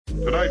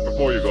Tonight,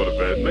 before you go to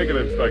bed, make an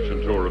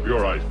inspection tour of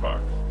your ice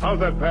box. How's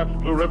that Pabst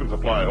Blue Ribbon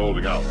supply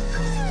holding out?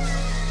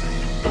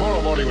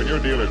 Tomorrow morning when your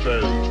dealer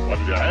says, "What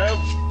did you have?"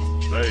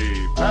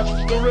 say,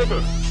 "Pabst Blue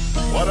Ribbon."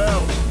 What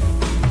else?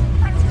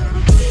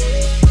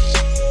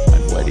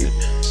 I'm ready.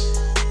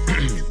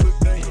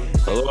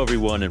 Hello,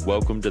 everyone, and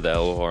welcome to the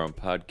Hello Harem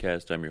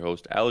Podcast. I'm your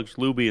host, Alex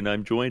Luby, and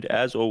I'm joined,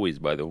 as always,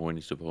 by the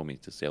horniest of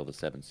homies to sail the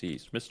seven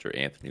seas, Mr.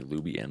 Anthony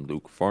Luby and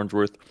Luke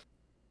Farnsworth.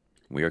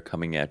 We are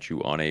coming at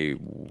you on a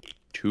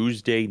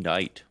Tuesday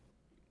night.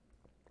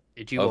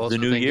 Did you of also the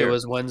new think year. it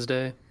was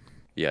Wednesday?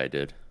 Yeah, I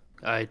did.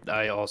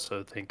 I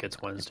also think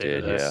it's Wednesday.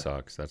 did, today. yeah. That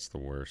sucks. That's the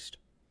worst.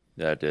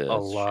 That is A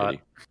lot. shitty.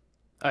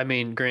 I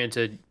mean,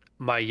 granted,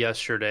 my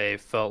yesterday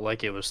felt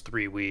like it was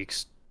 3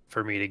 weeks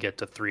for me to get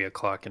to 3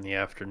 o'clock in the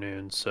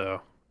afternoon.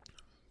 So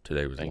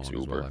Today was Thanks,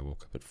 long as well. Uber. I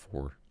woke up at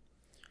 4.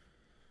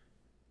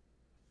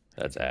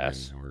 That's Bright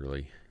ass. and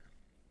early.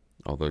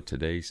 Although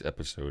today's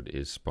episode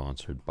is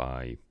sponsored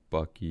by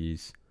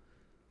Buc-ee's.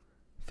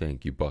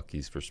 Thank you,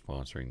 Buc-ee's, for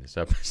sponsoring this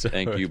episode.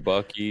 Thank you,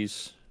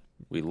 Buc-ee's.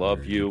 We love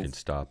Where you. You can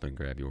stop and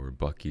grab your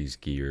Buc-ee's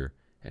gear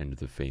and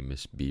the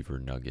famous beaver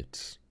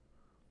nuggets.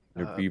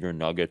 Your beaver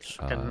nuggets.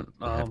 They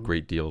have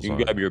great deals You on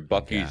can grab your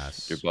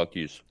gas.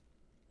 Buc-ee's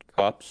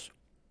cups,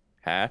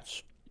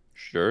 hats,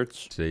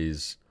 shirts.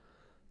 Today's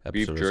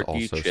Beef episode jerky,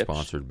 is also chips.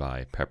 sponsored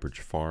by Pepperidge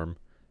Farm.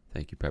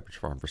 Thank you, Pepperidge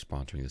Farm, for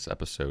sponsoring this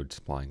episode,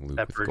 supplying Luke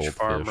with Pepperidge goldfish.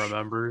 Farm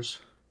remembers.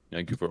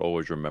 Thank you for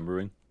always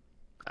remembering.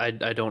 I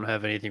don't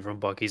have anything from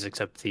Buc-ee's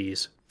except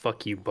these.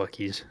 Fuck you,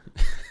 Buc-ee's.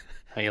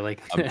 How you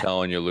like I'm that?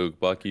 telling you, Luke,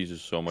 Buc-ee's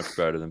is so much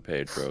better than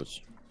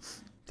Pedro's.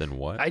 Then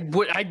what? I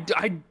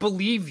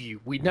believe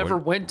you. We never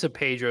What? went to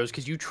Pedro's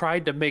because you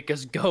tried to make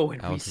us go,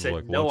 and we Alex was said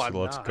like, no. let's I'm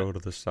not. go to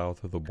the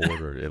south of the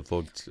border. It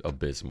looked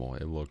abysmal.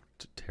 It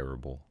looked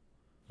terrible.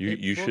 You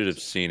It should have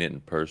looks- seen it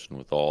in person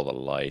with all the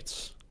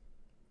lights.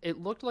 It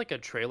looked like a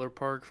trailer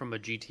park from a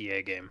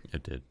GTA game.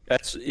 It did.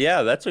 That's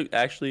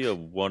actually a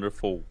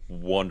wonderful,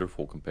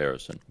 wonderful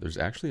comparison. There's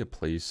actually a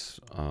place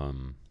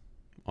on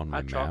my Hot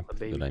map chocolate,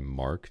 baby. that I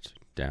marked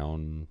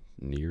down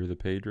near the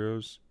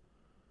Pedros.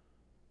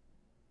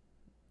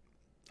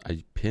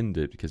 I pinned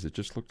it because it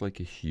just looked like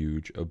a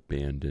huge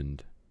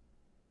abandoned,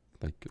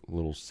 like,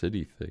 little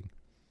city thing.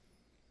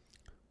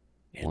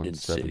 Abandoned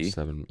city.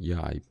 177.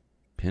 Yeah, I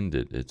pinned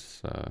it.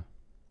 It's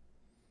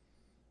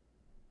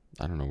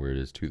I don't know where it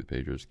is to the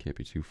Pedros. Can't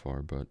be too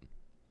far, but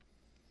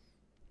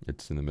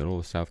it's in the middle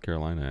of South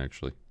Carolina.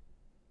 Actually,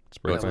 it's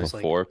right What's by. was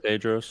like- before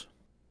Pedro's?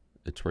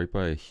 It's right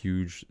by a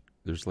huge.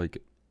 There's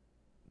like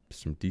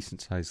some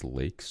decent sized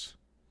lakes.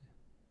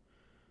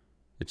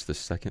 It's the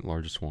second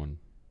largest one,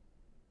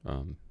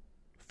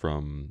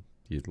 from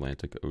the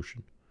Atlantic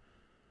Ocean.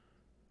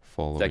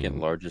 Following, Second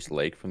largest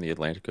lake from the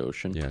Atlantic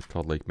Ocean. Yeah, it's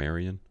called Lake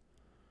Marion.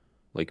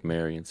 Lake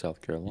Marion, South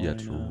Carolina. Yeah,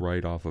 it's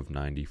right off of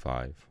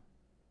 95.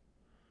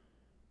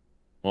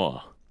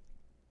 Oh,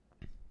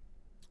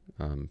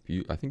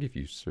 I think if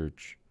you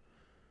search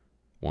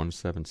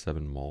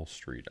 177 Mall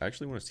Street, I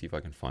actually want to see if I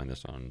can find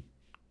this on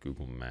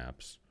Google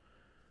Maps.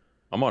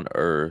 I'm on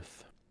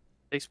Earth.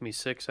 Takes me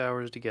 6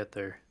 hours to get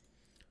there.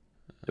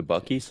 To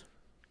Buc-ee's?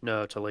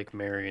 No, to Lake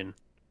Marion.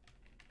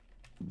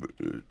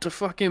 To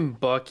fucking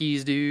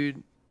Buc-ee's,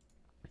 dude.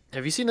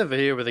 Have you seen the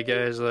video where the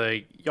guy's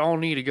like, "Y'all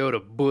need to go to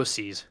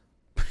Bussie's"?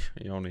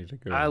 You don't need to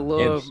go. I to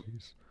love-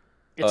 Macy's.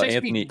 It takes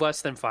Anthony- me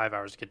less than 5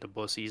 hours to get to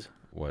Bussie's.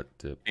 What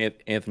dip?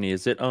 Anthony,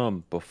 is it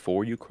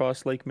before you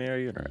cross Lake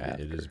Marion or Yeah,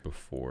 after? it is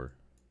before.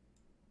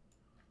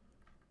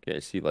 Okay, I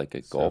see like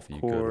a So golf if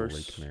you go to course.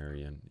 Lake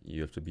Marion,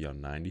 you have to be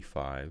on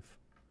 95.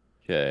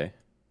 Okay,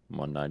 I'm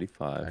on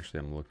 95.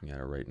 Actually, I'm looking at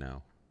it right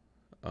now.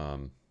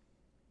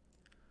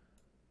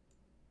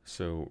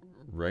 So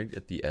right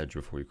at the edge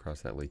before you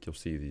cross that lake, you'll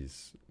see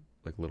these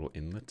like little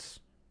inlets.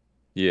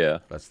 Yeah.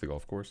 That's the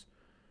golf course.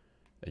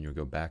 And you'll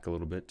go back a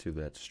little bit to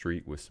that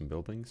street with some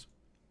buildings.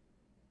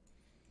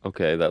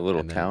 Okay, that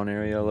little And then town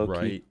area, low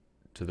right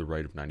to the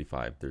right of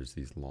 95, there's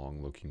these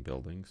long-looking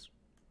buildings.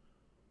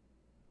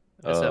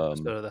 This Um,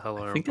 episode of the Hello I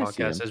Harem think I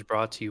see podcast him. is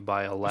brought to you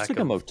by a lack like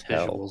a of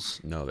motel.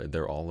 visuals. No,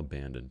 they're all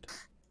abandoned.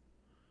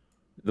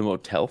 The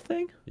motel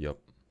thing Yep,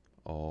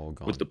 all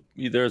gone. with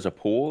there's a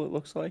pool. It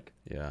looks like.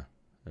 Yeah,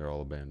 they're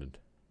all abandoned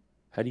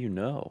How do you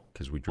know?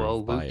 because we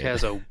Well, drove by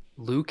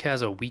Luke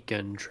has a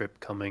weekend trip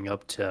coming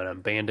up to an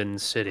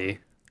abandoned city.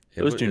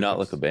 Those do not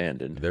look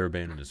abandoned. They're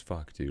abandoned as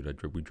fuck,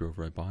 dude. We drove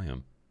right by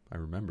them. I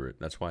remember it.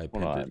 That's why I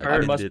pinned Hold it. on. I I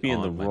pinned must it be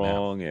in the on my map.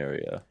 wrong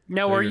area.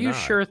 Now, No, are you're you not.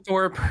 sure,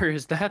 Thorpe, or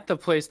is that the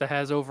place that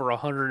has over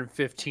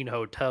 115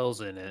 hotels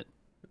in it?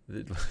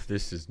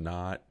 This is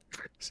not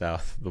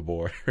south of the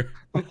border.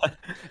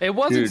 It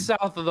wasn't Dude.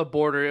 south of the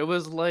border. It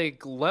was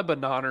like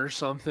Lebanon or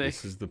something.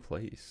 This is the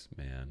place,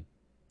 man.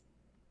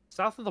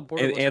 South of the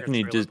border. looks like a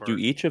Anthony, trailer do park.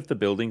 each of the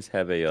buildings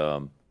have a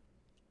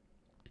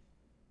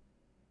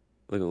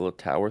like a little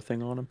tower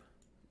thing on them?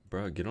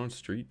 Bro, get on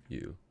Street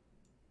View.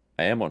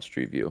 I am on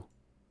Street View.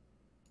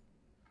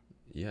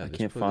 Yeah, I this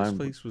can't this find-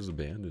 place was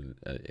abandoned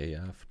at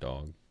AF,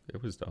 dog.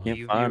 It was done.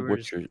 You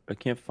viewers- I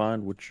can't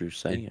find what you're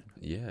saying.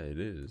 Yeah, it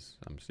is.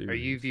 I'm serious. Are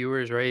you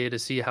viewers ready to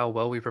see how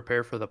well we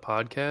prepare for the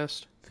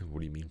podcast? What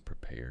do you mean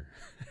prepare?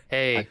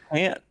 Hey, I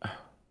can't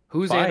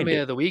whose find anime it.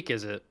 of the week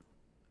is it?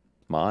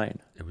 mine.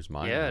 It was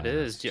mine. Yeah, it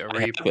is. last. Yeah, I Are you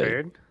have it.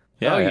 prepared?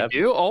 Yeah, oh, I you have-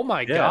 do? Oh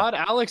my Yeah. God,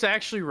 Alex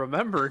actually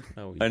remembered.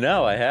 Oh, I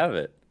know, I have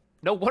it.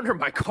 No wonder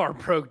my car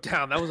broke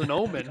down. That was an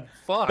omen.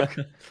 Fuck.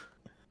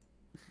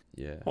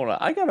 Yeah. Hold on,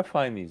 I gotta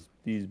find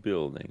these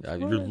buildings.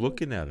 You're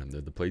looking at them.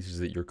 They're the places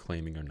that you're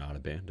claiming are not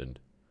abandoned.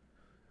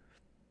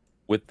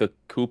 With the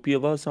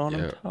cupolas on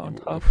them Yeah. on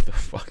top. What the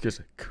fuck is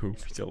a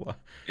cupola?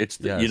 It's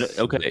the, Yes. you know.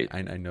 Okay,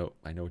 I know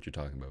what you're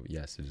talking about.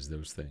 Yes, it is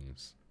those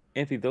things.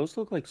 Anthony, those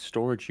look like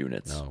storage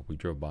units. No, we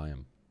drove by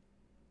them.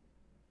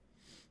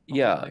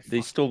 Yeah, my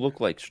they still look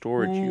like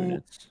storage Who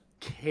units.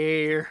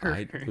 Care.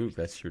 Luke,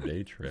 that's your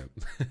day trip.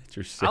 It's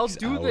your I'll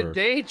do the 6-hour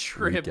day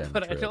trip, weekend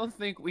but I trip. don't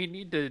think we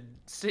need to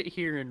sit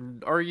here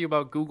and argue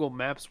about Google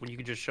Maps when you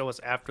can just show us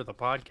after the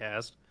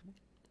podcast.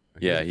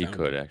 Yeah, he found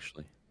could it.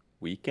 actually.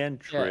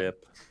 Weekend Yeah.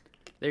 trip.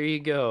 There you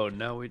go.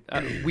 Now we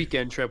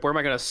weekend trip. Where am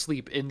I gonna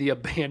sleep? In the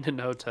abandoned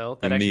hotel?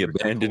 And the actually would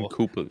be abandoned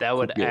cool. cupola. That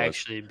would cupolas.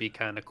 actually be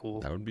kind of cool.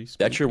 That would be.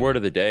 That's your spooky. word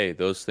of the day.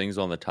 Those things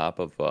on the top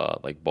of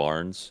like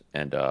barns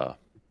and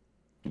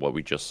what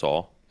we just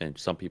saw, and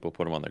some people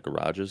put them on their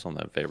garages on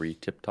that very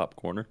tip-top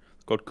corner.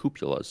 It's called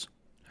cupolas.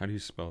 How do you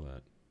spell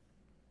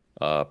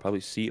that?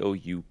 Probably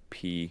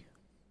C-O-U-P.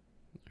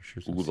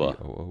 Sure, Ula.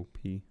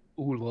 C-O-O-P.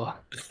 Oola.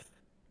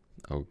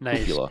 Oh,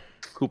 Nice. Cupola.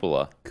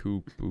 Cupola.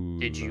 Cupola.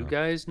 Did you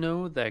guys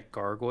know that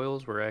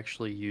gargoyles were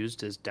actually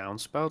used as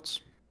downspouts?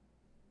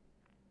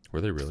 Were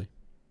they really?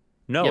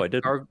 No, Yep, I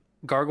didn't.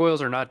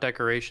 Gargoyles are not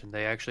decoration.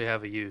 They actually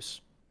have a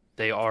use.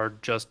 They are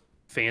just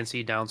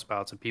fancy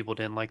downspouts, and people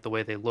didn't like the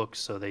way they looked,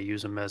 so they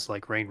use them as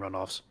like rain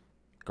runoffs.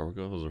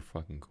 Gargoyles are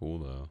fucking cool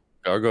though.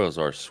 Gargoyles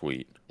are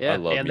sweet. Yeah, I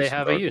love and me they some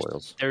have a use.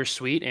 gargoyles. They're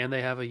sweet and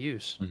they have a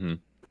use. Mm-hmm.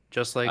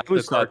 Just like I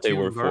always the thought they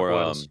cartoon were for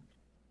gargoyles.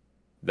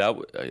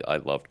 I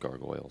loved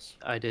gargoyles.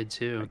 I did I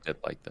too. did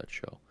like that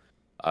show.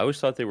 I always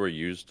thought they were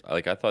used I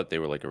thought they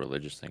were like a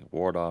religious thing.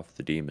 Ward off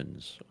the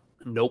demons.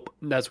 Nope,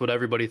 that's what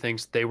everybody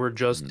thinks. They were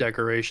just Mhm.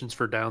 decorations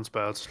for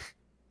downspouts.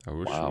 I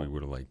wish Wow. we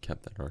would have like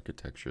kept that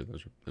architecture.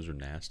 Those are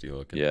nasty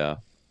looking. Yeah.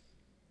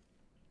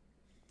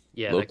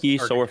 Yeah, Loki,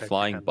 the so are architecture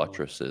flying kinda-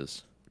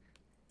 buttresses.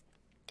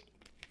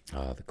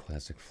 Ah, the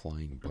classic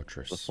flying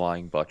buttress. The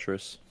flying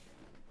buttress.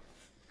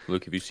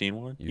 Luke, have you seen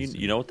one? You've You,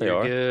 seen you know what they You're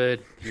are?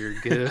 good. You're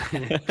good.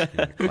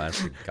 Yeah,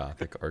 classic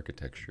Gothic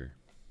architecture.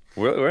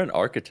 We're in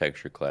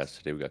architecture class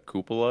today. We got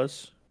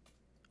cupolas,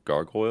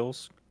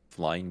 gargoyles,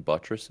 flying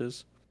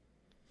buttresses.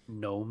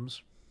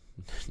 Gnomes.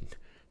 Did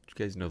you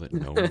guys know that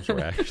gnomes were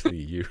actually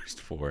used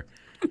for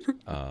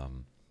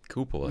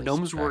cupolas?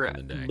 Gnomes back were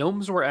in the day?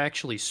 gnomes were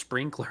actually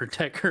sprinkler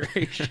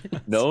decorations.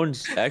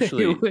 Gnomes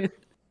actually You would-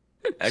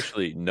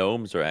 Actually,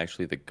 gnomes are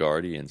actually the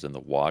guardians and the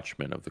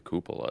watchmen of the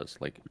cupolas.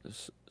 Like,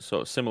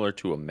 so similar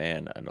to a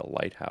man in a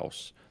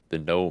lighthouse, the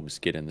gnomes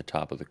get in the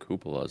top of the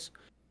cupolas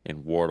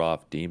and ward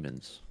off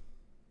demons.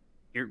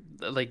 You're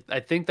like, I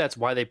think that's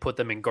why they put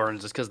them in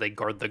gardens, is because they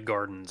guard the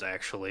gardens,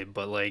 actually.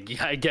 But like,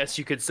 yeah, I guess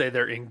you could say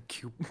they're in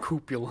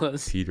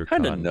cupolas. Peter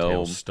Kinda Cottontail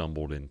gnome.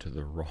 stumbled into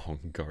the wrong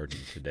garden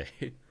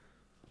today.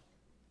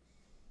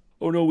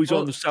 Oh no, he's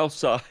Well- on the south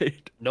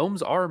side.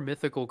 Gnomes are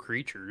mythical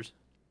creatures.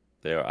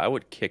 There, I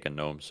would kick a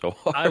gnome so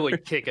hard. I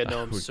would kick a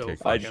gnome would so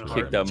kick a I'd fucking gnome.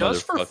 kick hard. that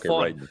Just for motherfucker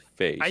fun. right in the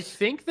face. I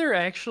think they're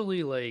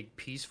actually like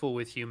peaceful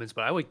with humans,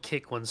 but I would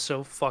kick one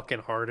so fucking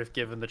hard if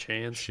given the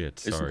chance.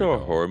 Shit, Isn't sorry. there a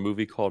dog. horror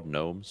movie called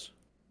Gnomes?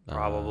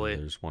 Probably.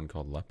 There's one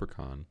called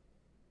Leprechaun.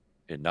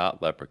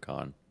 Not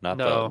Leprechaun. Not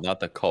No.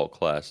 the cult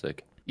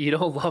classic. You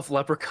don't love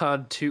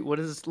Leprechaun 2? What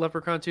is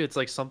Leprechaun 2? It's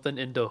like something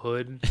in the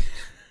hood.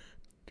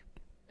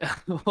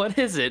 What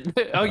is it?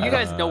 Oh, you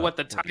guys know what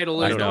the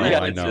title I is. don't Don't know.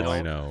 have I to know, tell.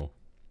 I know.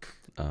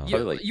 You, Probably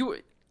like you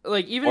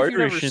like even if you've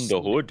never Irish in the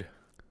seen Hood.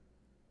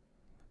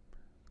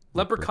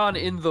 Leprechaun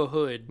in the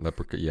Hood.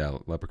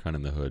 Leprechaun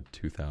in the Hood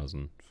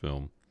 2000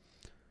 film.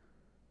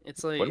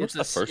 It's like When was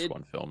it's the a- first it-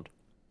 one filmed?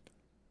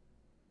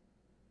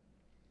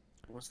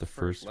 What's The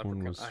first one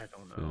Leprechaun? was I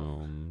don't know.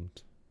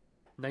 filmed.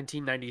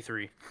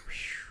 1993.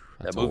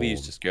 That movie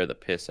used to scare the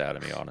piss out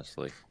of me,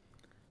 honestly.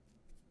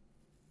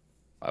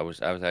 I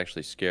was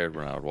actually scared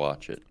when I would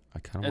watch it. I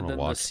kind And of then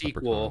want the to watch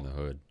Leprechaun sequel- in the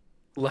Hood.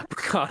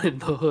 Leprechaun in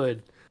the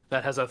Hood.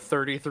 That has a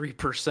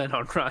 33%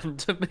 on Rotten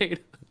Tomatoes.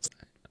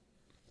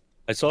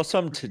 I saw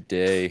some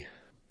today.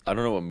 I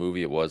don't know what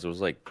movie it was. It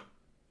was like,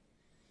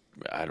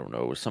 I don't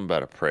know. It was something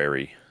about a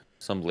prairie.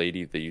 Some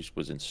lady that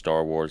was in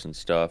Star Wars and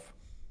stuff.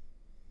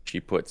 She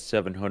put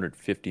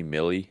 750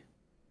 milli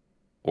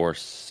or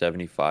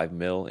 75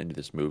 mil into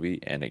this movie,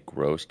 and it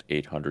grossed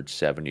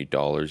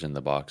 $870 in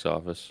the box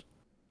office.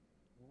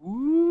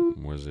 Woo!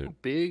 Was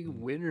it Big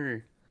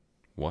winner.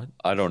 what?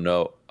 I don't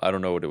know. I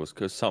don't know what it was.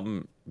 Cause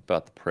something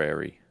about the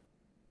prairie.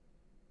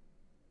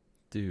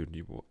 Dude,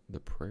 the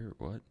prayer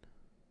what?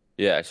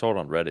 Yeah, I saw it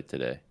on Reddit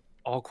today.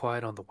 All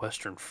Quiet on the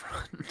Western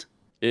Front.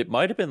 It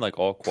might have been like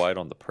All Quiet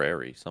on the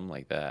Prairie, something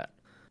like that.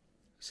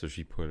 So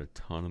she put a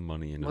ton of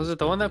money into Was this it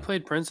the one that movie.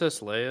 played Princess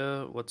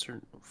Leia? What's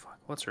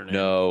her name?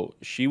 No,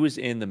 she was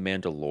in The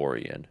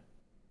Mandalorian.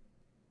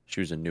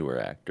 She was a newer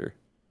actor.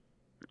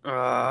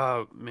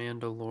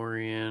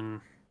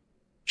 Mandalorian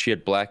She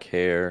had black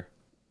hair.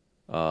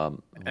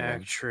 Hold on.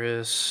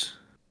 actress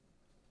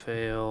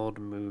failed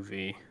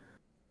movie.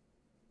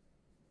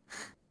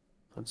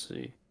 Let's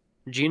see.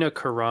 Gina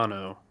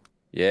Carano.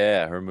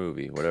 Yeah, her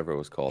movie, whatever it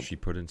was called. She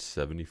put in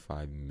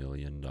 $75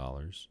 million.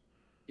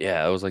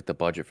 Yeah, that was like the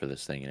budget for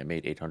this thing, and it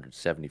made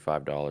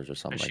 $875 or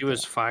something And like she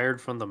was that. fired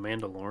from The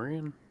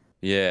Mandalorian?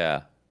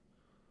 Yeah.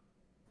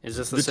 Is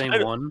this the The same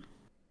title- one?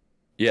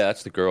 Yeah,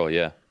 that's the girl,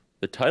 yeah.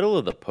 The title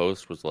of the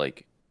post was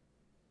like,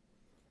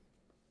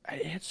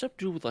 it had something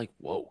to do with like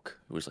woke.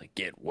 It was like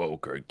get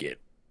woke or get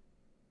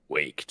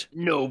waked.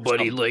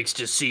 Nobody Something. likes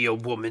to see a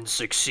woman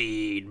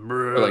succeed.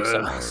 Or like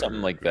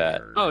something like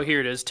that. Oh, here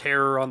it is.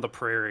 Terror on the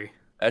Prairie.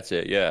 That's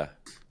it, yeah.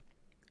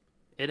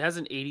 It has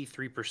an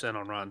 83%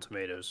 on Rotten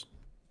Tomatoes.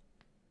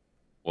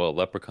 Well,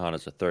 Leprechaun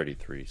is a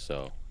 33,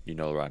 so you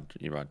know Rotten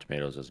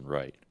Tomatoes isn't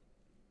right.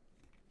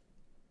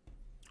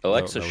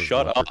 Alexa, That was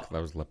shut up.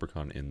 That was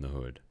Leprechaun in the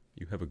Hood.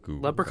 You have a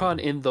Google. Leprechaun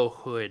button. in the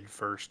Hood,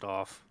 first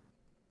off.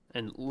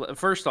 And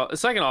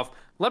second off,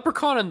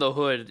 Leprechaun in the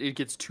Hood, it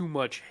gets too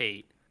much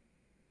hate.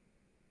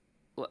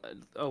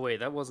 Oh, wait,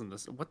 that wasn't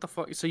this. What the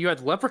fuck? So you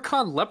had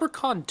Leprechaun,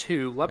 Leprechaun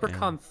 2,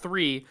 Leprechaun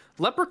 3,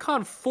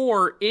 Leprechaun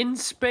 4 in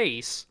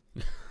space,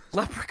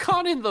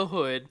 Leprechaun in the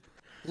Hood,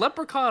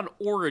 Leprechaun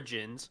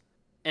Origins,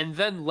 and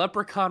then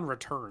Leprechaun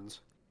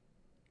Returns.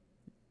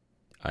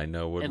 I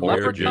know what And we're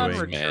Leprechaun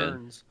doing. man.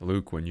 Returns.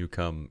 Luke, when you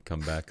come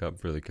back up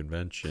for the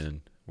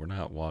convention, we're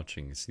not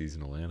watching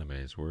seasonal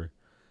animes. We're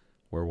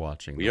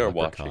watching We the are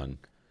Leprechaun watching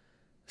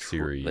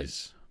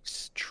series.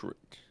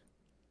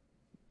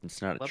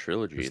 It's not a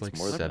trilogy. There's It's like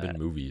more than 7 that.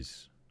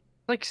 movies.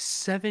 Like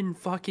 7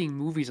 fucking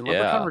movies. And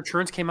Yeah. Leprechaun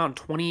Returns came out in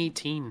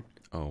 2018.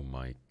 Oh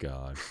my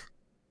god.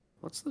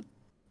 What's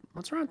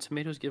Rotten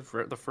Tomatoes give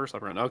for the first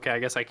Leprechaun? Okay, I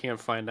guess I can't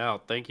find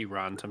out. Thank you,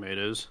 Rotten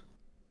Tomatoes.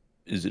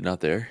 Is it not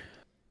there?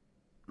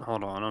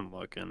 Hold on, I'm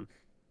looking.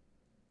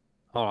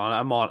 Hold on,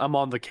 I'm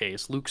on the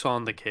case. Luke's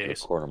on the In the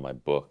case. corner of my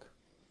book.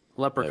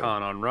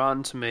 Leprechaun on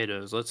Rotten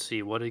Tomatoes. Let's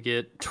see, what did it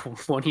get?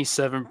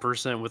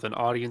 27% with an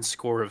audience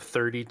score of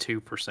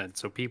 32%.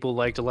 So people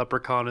liked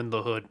Leprechaun in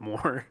the Hood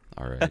more.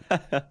 All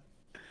right.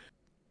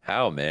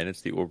 How, man?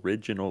 It's the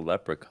original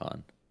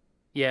Leprechaun.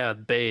 Yeah,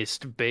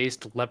 based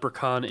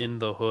Leprechaun in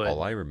the Hood.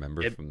 All I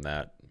remember It- from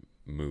that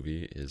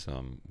movie is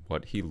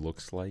what he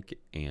looks like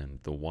and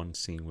the one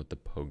scene with the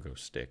pogo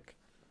stick.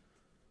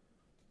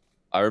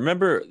 I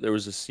remember there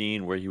was a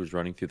scene where he was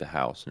running through the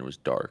house and it was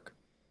dark.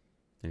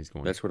 And he's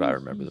going. That's what I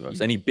remember the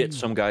most. And he bit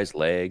some guy's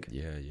leg.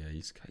 Yeah,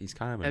 he's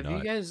kind of a Have nut.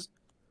 you guys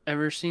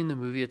ever seen the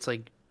movie? It's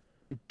like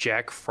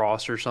Jack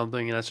Frost or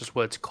something, and that's just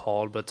what it's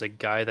called. But it's a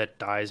guy that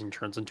dies and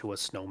turns into a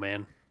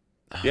snowman.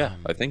 Yeah,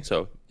 I think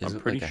so. Is I'm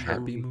it pretty like a sure.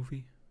 happy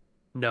movie?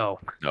 No,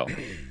 No.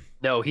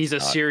 no, he's a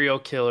serial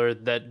killer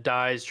that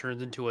dies,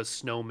 turns into a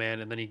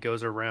snowman, and then he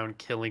goes around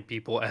killing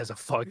people as a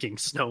fucking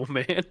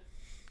snowman.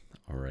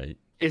 All right.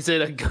 Is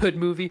it a good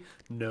movie?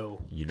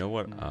 No, You know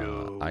what?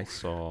 No. I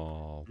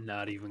saw.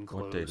 not even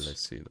close. What day did I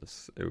see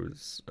this? It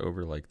was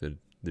over like the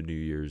New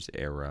Year's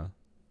era,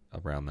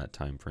 around that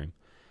time frame.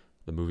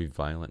 The movie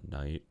Violent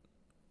Night.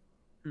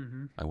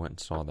 Mm-hmm. I went and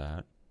saw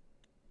that.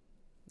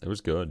 It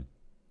was good.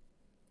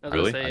 I was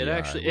Really? gonna say, Yeah,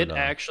 I it would,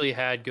 actually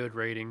had good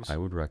ratings. I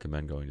would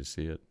recommend going to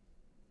see it.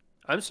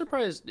 I'm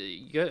surprised.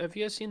 Have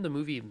you guys seen the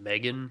movie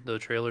Megan? The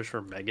trailers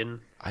for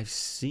Megan? I've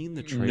seen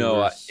the trailers.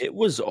 No, it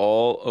was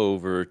all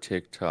over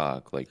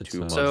TikTok like It's, 2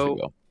 months So-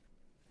 ago.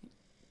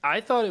 I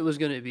thought it was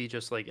gonna be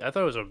just like I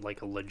thought it was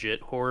like a legit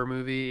horror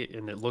movie,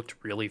 and it looked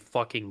really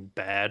fucking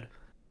bad.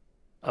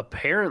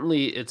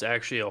 Apparently, it's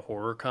actually a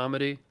horror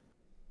comedy.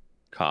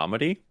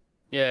 Comedy?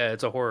 Yeah,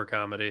 it's a horror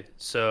comedy.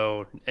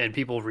 So, and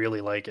people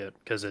really like it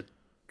because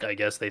I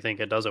guess they think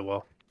it does it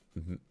well.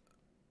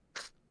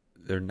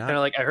 They're not Kind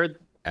of like I heard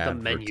the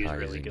menu's really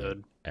advertising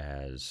good. it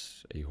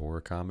as a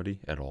horror comedy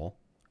at all.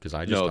 Because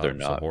I just No, thought they're it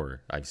was a not.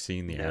 horror. I've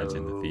seen the ads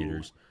in the No.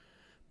 theaters,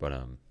 but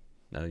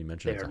now that you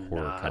mentioned it's a They're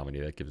horror not. comedy,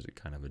 that gives it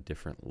kind of a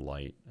different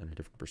light and a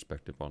different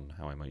perspective on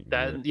how I might view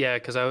That it. yeah,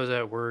 because I was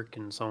at work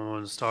and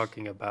someone was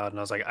talking about it, and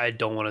I was like, I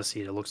don't want to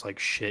see it. It looks like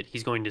shit.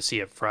 He's going to see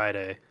it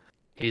Friday.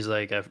 He's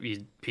like,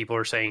 people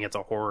are saying it's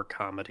a horror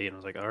comedy, and I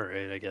was like, all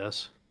right, I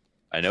guess.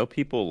 I know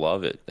people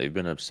love it. They've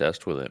been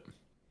obsessed with it.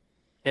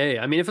 Hey,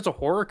 I mean, if it's a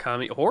horror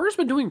comedy, horror's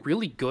been doing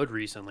really good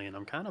recently, and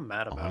I'm kind of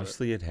mad about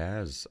Honestly, it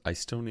has. I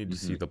still need to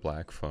see the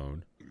Black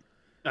Phone. it.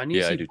 I need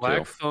Yeah, I to do see Black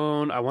too.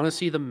 Phone. I want to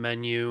see the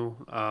menu.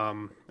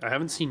 I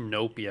haven't seen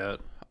Nope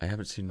yet. I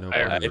haven't seen no. I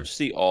have others. to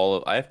see all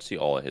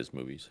of his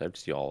movies. I have to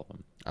see all of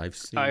them. I've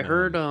seen. I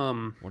heard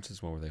What's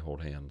this one where they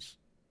hold hands?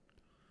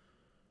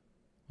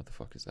 What the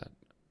fuck is that?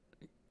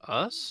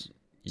 Us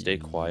Stay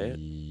Quiet?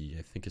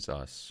 I think it's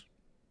Us.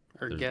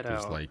 or There's, Get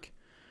there's Out. like,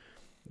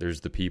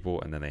 there's the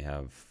people, and then they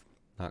have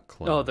not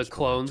clones. Oh, the but like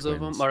clones of them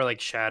twins. are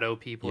like shadow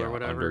people Yeah, or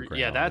whatever. underground,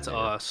 Yeah, that's and they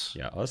were- Us.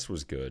 Yeah, Us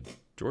was good.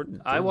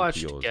 Jordan I Jordan watched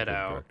Peele is a Get good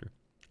Out. director.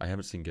 I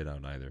haven't seen Get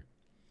Out either.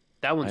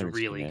 That one's haven't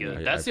seen really any. good.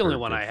 I- That's I've the only heard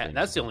one good I had. things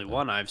That's the about only that.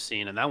 one I've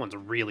seen, and that one's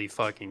really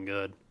fucking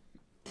good.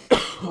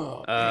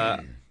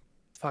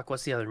 Fuck,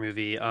 what's the other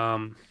movie?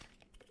 The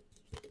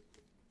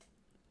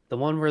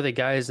one where the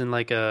guy's in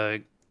like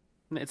a.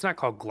 It's not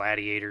called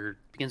Gladiator. It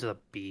begins with a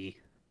B.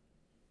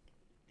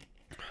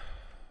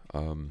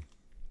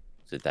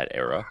 Is it that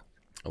era?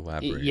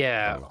 Elaborate.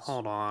 Yeah, Alex.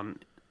 hold on.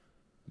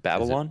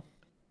 Babylon?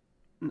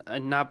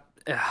 Not.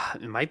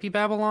 It might be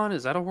Babylon.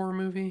 Is that a horror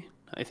movie?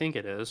 I think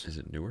it is. Is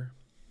it newer?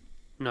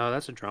 No,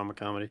 that's a drama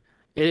comedy.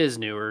 It is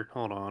newer.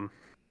 Hold on.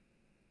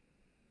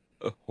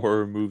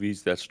 Horror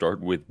movies that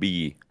start with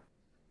B.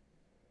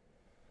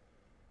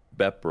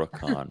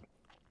 Bepracon.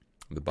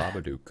 The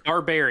Babadook.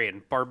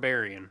 Barbarian.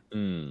 Barbarian.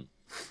 Mm.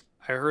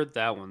 I heard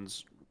that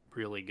one's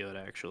really good,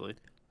 actually.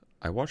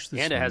 I watched this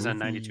And it has a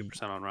movie-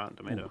 92% on Rotten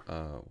Tomato.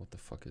 What the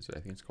fuck is it? I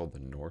think it's called The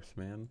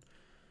Northman.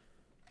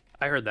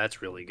 I heard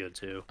that's really good,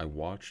 too. I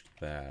watched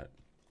that.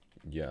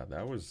 Yeah,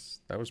 that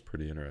was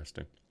pretty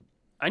interesting.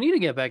 I need to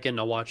get back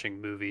into watching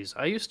movies.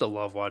 I used to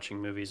love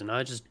watching movies, and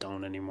I just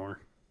don't anymore.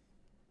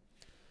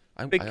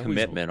 Big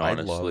commitment,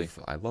 honestly.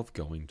 I love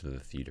going to the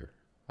theater.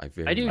 I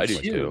do much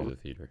like too. going to the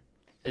theater.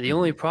 And the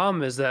only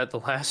problem is that the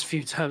last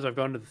few times I've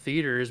gone to the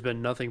theater has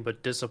been nothing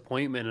but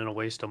disappointment and a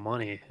waste of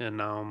money. And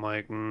now I'm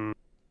like, I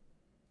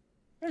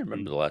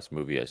remember the last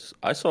movie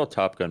I saw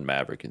Top Gun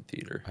Maverick in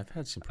theater. I've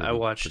had some. I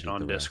watched it pretty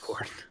on the rest.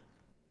 Discord.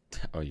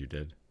 Oh, you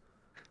did?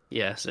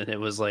 Yes, and it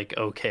was like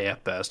okay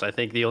at best. I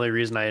think the only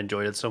reason I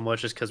enjoyed it so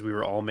much is because we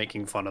were all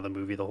making fun of the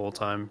movie the whole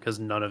time because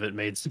none of it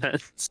made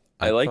sense.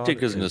 I liked it thought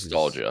because was-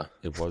 nostalgia.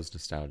 It was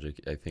nostalgic.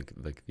 I think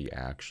like the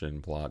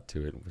action plot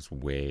to it was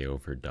way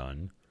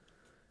overdone.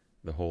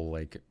 The whole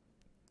like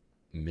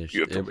mission.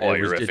 You have to it fly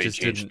your was- it just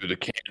F-18s didn't- through the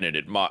canyon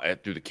at Mach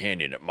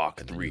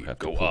And then 3. you have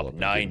to Go pull up up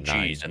 9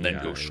 nine- Gs and then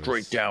yeah, go it straight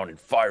was- down and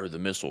fire the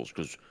missiles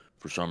because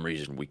for some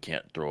reason we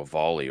can't throw a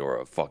volley or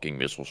a fucking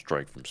missile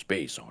strike from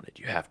space on it.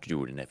 You have to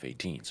do it in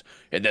F-18s.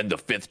 And then the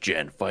 5th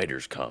gen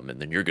fighters come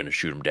and then you're going to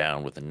shoot them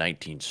down with a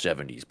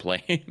 1970s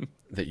plane.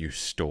 that you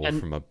stole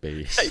And- from a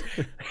base.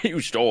 You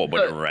stole,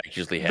 but it The-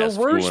 miraculously has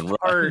the worst fuel and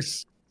part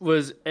runs.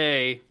 was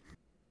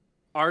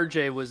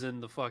RJ was in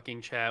the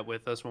fucking chat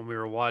with us when we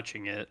were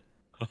watching it.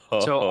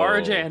 So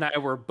RJ and I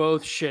were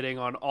both shitting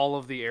on all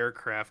of the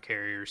aircraft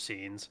carrier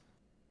scenes.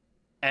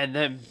 And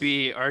then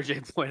B,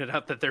 RJ pointed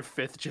out that their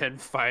 5th gen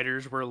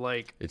fighters were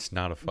like, It's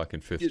not a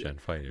fucking 5th gen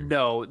fighter.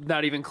 no,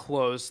 not even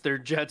close. They're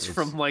jets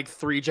from like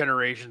 3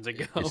 generations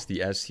ago. It's the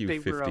They were,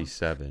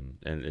 Su-57,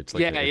 and it's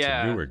like Yeah, it's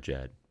yeah. a newer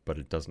jet, but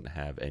it doesn't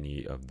have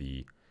any of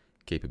the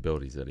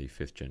capabilities that a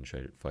 5th gen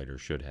fighter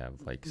should have.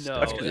 Like No, That's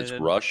stealth. because it's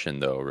and- Russian,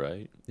 though,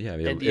 right? Yeah,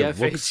 and the it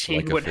looks F-18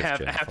 like a would 5th have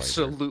gen fighter.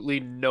 absolutely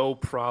no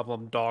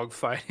problem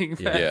dogfighting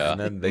Yeah, that. Yeah. and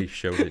then they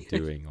showed it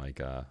doing like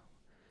a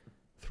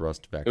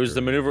thrust vector. It was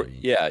the maneuver. and-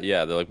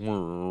 Yeah, they're like.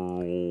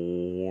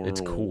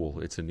 It's cool.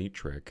 It's a neat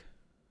trick,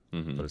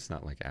 Mhm. but it's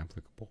not like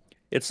applicable.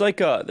 It's like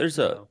there's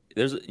No.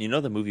 you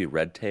know the movie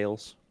Red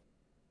Tails.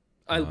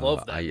 I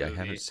love that I movie.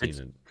 haven't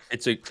seen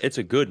it. It's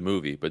a good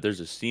movie, but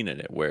there's a scene in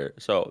it where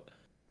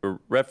for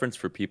reference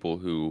for people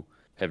who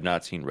have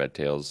not seen Red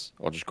Tails,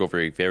 I'll just go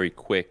very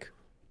quick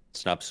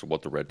synopsis of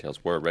what the Red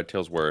Tails were. Red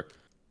Tails were,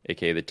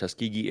 aka the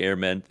Tuskegee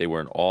Airmen. They were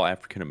an all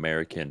African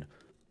American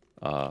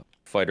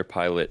fighter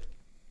pilot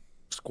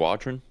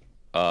squadron,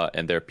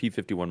 and their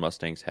P-51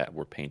 Mustangs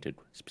were painted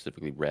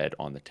specifically red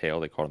on the tail.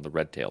 They called them the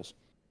Red Tails.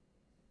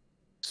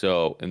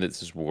 So, and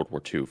this is World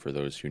War II for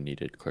those who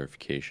needed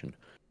clarification.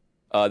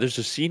 There's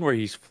a scene where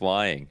he's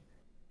flying,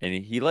 and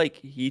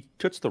he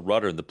touches the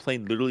rudder, and the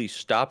plane literally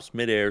stops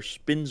midair,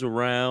 spins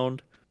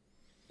around,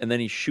 and then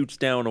he shoots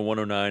down a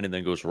 109, and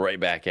then goes right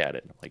back at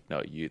it. I'm like,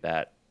 no,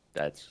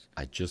 that's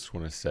I just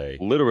want to say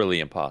literally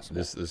impossible.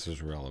 this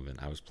is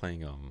relevant. I was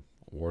playing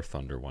War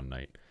Thunder one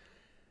night,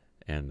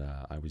 and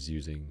I was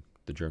using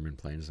the German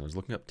planes. And I was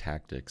looking up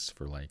tactics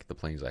for like the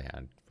planes I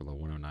had for the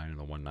 109 and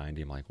the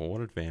 190. I'm like, well,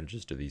 what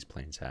advantages do these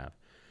planes have?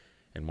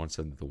 And one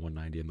said that the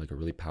 190 had like a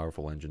really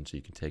powerful engine, so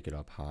you can take it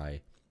up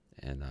high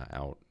and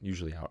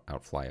usually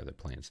outfly other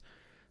planes.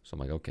 So I'm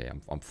like, okay,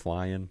 I'm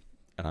flying,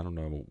 and I don't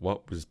know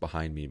what was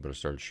behind me, but I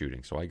started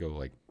shooting. So I go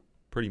like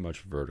pretty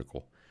much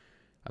vertical.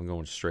 I'm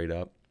going straight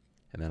up,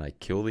 and then I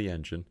kill the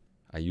engine.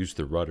 I used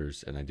the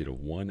rudders, and I did a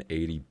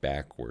 180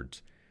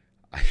 backwards.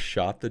 I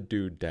shot the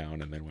dude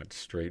down and then went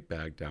straight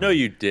back down. No,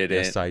 you didn't.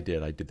 Yes, I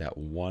did. I did that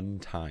one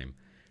time,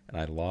 and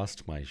I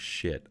lost my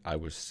shit. I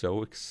was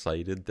so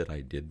excited that I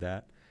did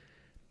that.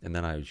 And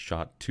then I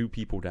shot 2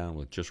 people down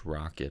with just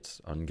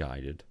rockets,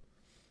 unguided.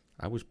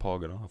 I was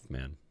pogging off,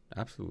 man.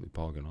 Absolutely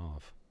pogging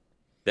off.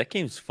 That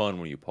game's fun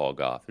when you pog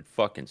off. It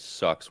fucking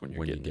sucks when you're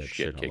When you getting the get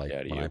shit shit, kicked like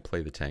out of when you. I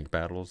play the tank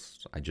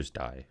battles, I just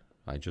die.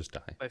 My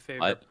I-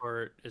 favorite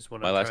part is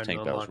when my I'm last trying tank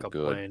to battles unlock a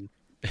were good.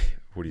 plane.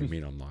 What do you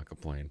mean unlock a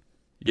plane?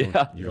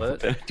 Yeah, You What?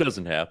 that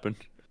doesn't happen.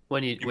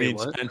 When you You wait, mean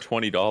what? spend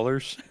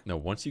 $20? No,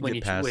 once you When get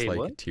you- past wait, like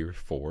what? tier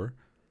 4,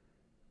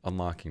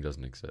 unlocking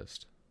doesn't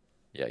exist.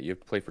 Yeah, you have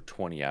to play for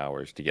 20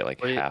 hours to get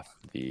like Wait. half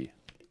the.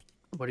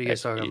 What are you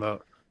guys talking XP.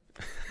 about?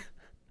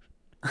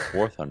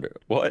 War Thunder.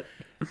 What?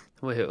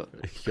 Wait, You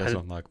guys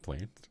unlock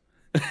planes?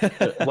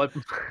 what?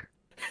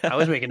 I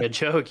was making a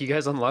joke. You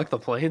guys unlock the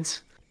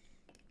planes?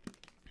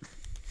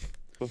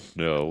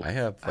 No. I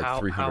have like How-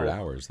 300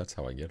 how? hours. That's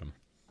how I get them.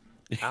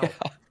 How?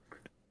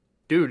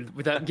 Dude,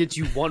 that gets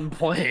you one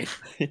plane.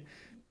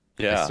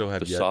 Yeah. still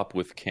have the yet- Sop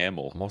with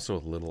Camel. I'm also a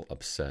little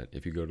upset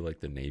if you go to like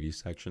the Navy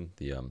section,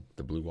 the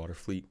Blue Water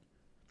Fleet.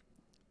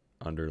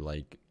 Under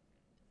like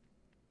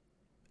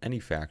any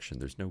faction,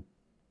 there's no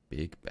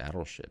big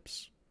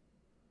battleships.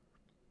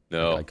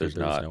 No, Like, there's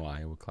there's not. no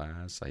Iowa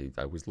class.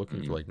 I was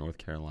looking for like North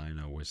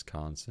Carolina,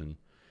 Wisconsin,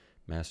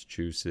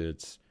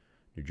 Massachusetts,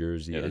 New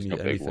Jersey, Yeah, there's no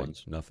big anything.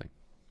 ones. Nothing.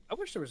 I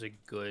wish there was a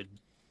good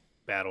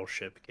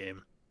battleship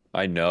game.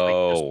 I Like,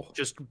 know.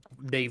 just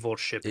naval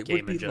ship It would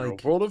game be in general.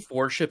 like- World of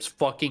Warships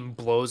fucking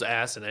blows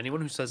ass, and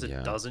anyone who says it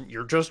Yeah. doesn't,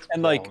 you're just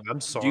And wrong. like, I'm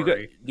do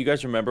sorry. you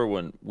guys remember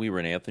when we were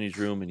in Anthony's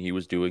room and he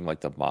was doing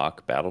like the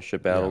mock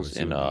battleship Yeah, I battles was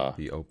in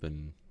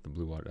doing the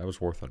Blue Water. That was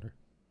War Thunder.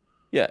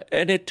 yeah,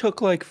 and it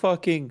took like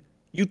fucking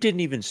you didn't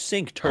even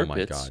sink Oh turpits.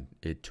 my god,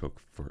 it took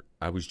for.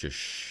 I was just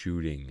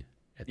shooting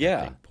at that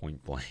Yeah. thing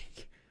point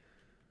blank.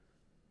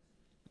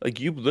 Like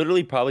you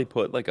literally probably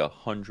put like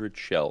 100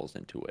 shells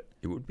into it.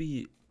 It would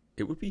be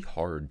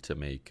hard to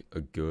make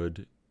a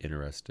good,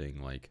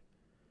 interesting like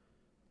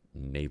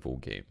naval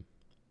game.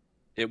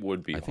 It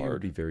would be I think it would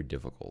hard. be very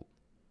difficult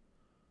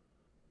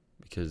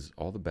because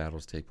all the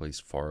battles take place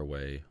far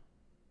away.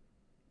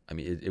 I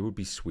mean, it would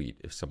be sweet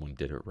if someone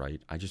did it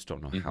right. I just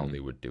don't know how Mhm. they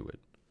would do it.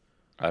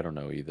 I don't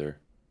know either.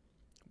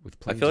 With I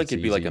planes, feel like it's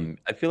it'd be like easy.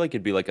 I feel like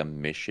it'd be like a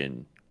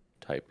mission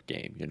type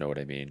game. You know what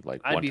I mean?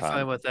 Like I'd one be time,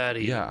 fine with that.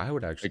 Either. Yeah, I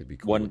would actually like, be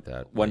cool one with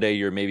that. one Like, day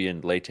you're maybe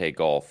in Leyte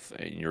Gulf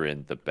and you're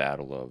in the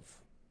Battle of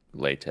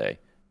Leyte,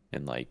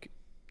 and like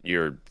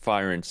you're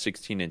firing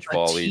 16-inch a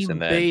volleys,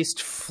 and then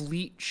team-based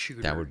fleet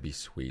shooter. that would be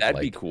sweet. that'd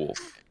like, be cool.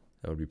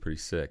 That would be pretty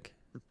sick.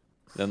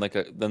 Then like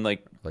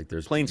Like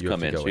there's planes you have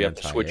come to in, go so you have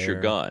to switch your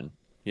anti-air. gun.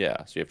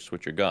 Yeah, so you have to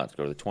switch your guns,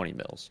 go to the 20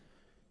 mils.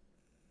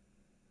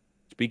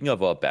 Speaking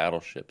of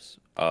battleships,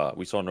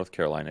 we saw North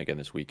Carolina again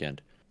this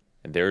weekend,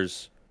 and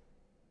there's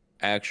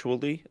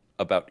actually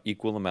about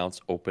equal amounts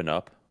open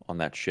up on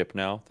that ship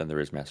now than there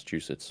is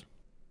Massachusetts.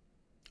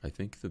 I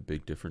think the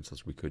big difference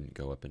is we couldn't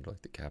go up into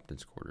like the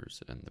captain's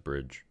quarters and the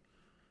bridge.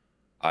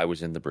 I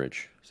was in the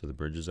bridge. So the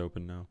bridge is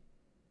open now.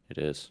 It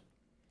is.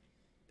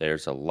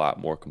 There's a lot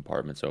more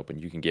compartments open.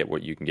 You can get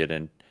what you can get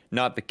in.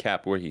 Not the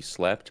cap where he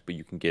slept, but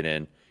you can get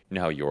in. You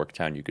know how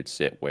Yorktown you could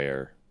sit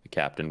where the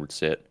captain would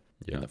sit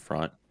Yeah. in the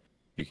front.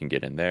 You can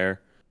get in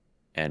there,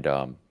 and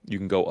you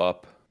can go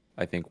up.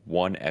 I think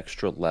one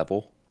extra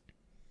level,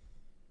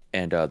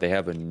 and they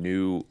have a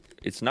new.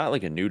 It's not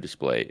like a new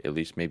display. At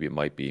least maybe it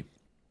might be,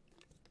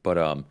 but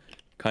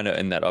kind of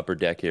in that upper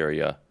deck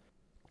area,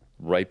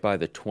 right by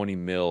the 20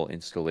 mil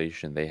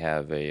installation, they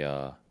have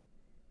a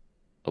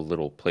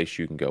little place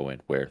you can go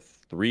in where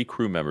 3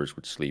 crew members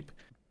would sleep.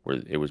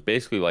 Where it was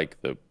basically like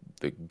the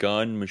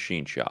gun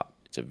machine shop.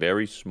 It's a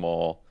very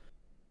small,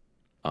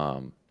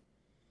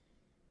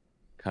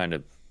 kind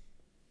of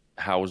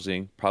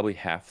housing, probably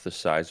half the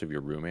size of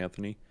your room,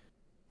 Anthony,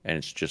 and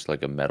it's just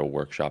like a metal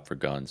workshop for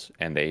guns.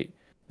 And the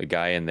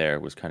guy in there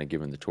was kind of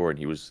giving the tour, and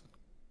he was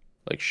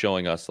like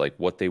showing us like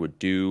what they would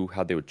do,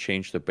 how they would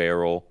change the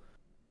barrel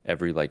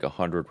every like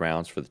 100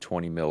 rounds for the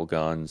 20 mil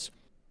guns.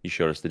 He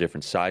showed us the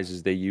different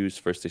sizes they used.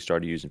 First, they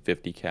started using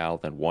 50 cal,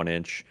 then 1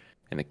 inch.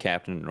 And the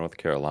captain in North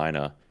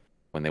Carolina,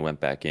 when they went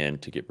back in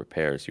to get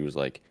repairs, he was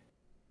like,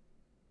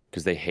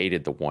 because they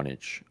hated the 1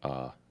 inch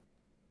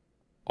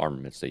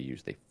armaments they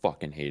used. They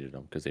fucking hated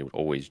them because they would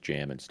always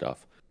jam and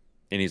stuff.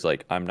 And he's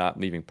like, I'm not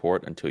leaving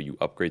port until you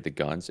upgrade the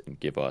guns and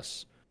give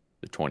us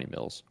the 20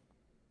 mils.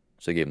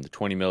 So they gave him the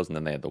 20 mils, and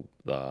then they had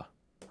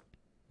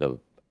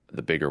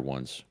the bigger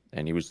ones.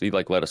 And he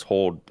like let us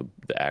hold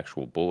the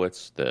actual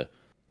bullets, the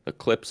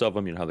clips of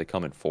them. You know how they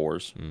come in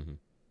 4s. Mm-hmm.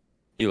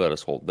 He let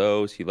us hold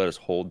those. He let us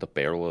hold the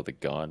barrel of the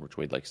gun, which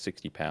weighed like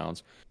 60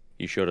 pounds.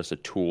 He showed us a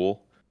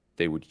tool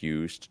they would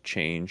use to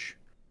change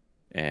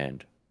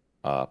and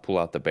pull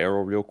out the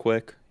barrel real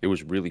quick. It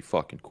was really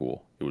fucking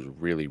cool. It was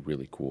really,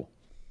 really cool.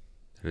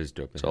 It is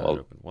dope. They So have it I'll-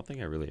 open. One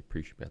thing I really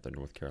appreciate about the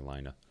North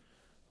Carolina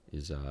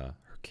is her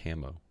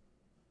camo.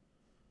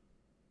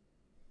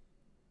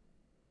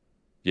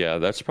 Yeah,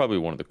 that's probably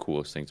one of the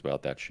coolest things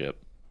about that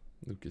ship.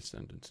 Luke is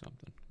sending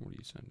something. What are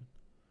you sending?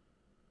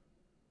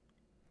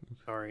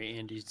 Sorry,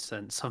 Andy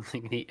sent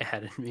something and he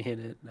added me in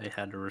it, and I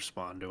had to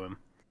respond to him.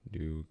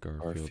 New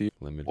Garfield, Garfield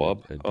limited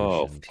Wub? edition.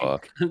 Oh,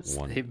 fuck.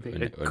 One, They made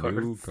a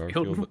new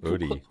Garfield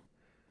hoodie. Whoop.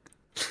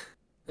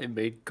 They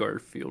made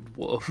Garfield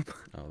whoop.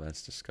 Oh,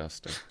 that's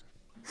disgusting.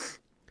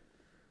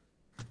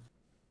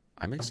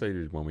 I'm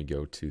excited when we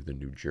go to the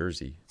New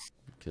Jersey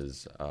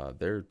because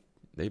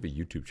they have a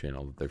YouTube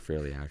channel that they're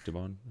fairly active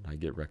on, and I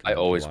get I recommended.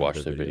 always a lot watch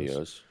of their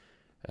videos.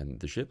 and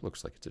the ship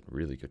looks like it's in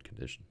really good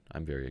condition.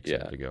 I'm very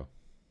excited Yeah. to go.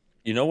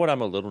 You know what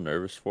I'm a little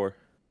nervous for?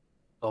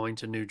 Going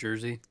to New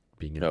Jersey.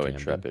 Being in No, Camden.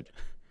 Intrepid.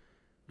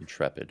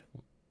 Intrepid.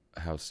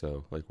 How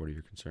so? Like, what are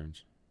your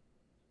concerns?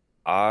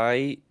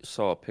 I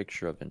saw a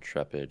picture of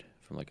Intrepid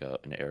from like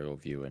an aerial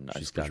view, and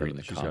She's I was reading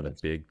the got a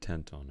comments. big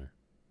tent on her.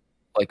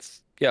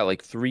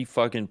 Like 3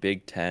 fucking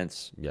big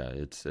tents. Yeah,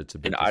 it's a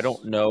big. And I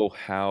don't know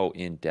how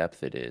in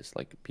depth it is.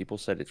 Like people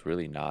said, it's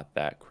really not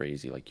that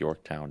crazy. Like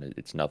Yorktown,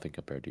 it's nothing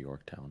compared to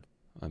Yorktown.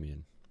 I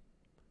mean,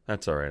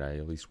 that's all right. I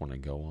at least want to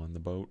go on the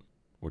boat,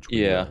 which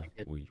Yeah.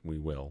 we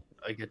will.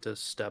 I get to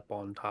step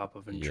on top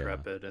of Yeah.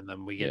 Intrepid, and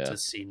then we get Yeah. to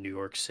see New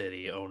York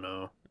City. Oh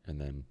no! And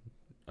then,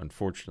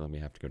 unfortunately, we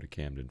have to go to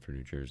Camden for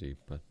New Jersey,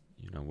 but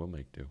we'll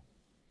make do.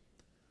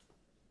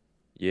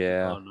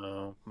 Yeah, Oh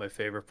no! My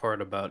favorite part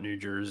about New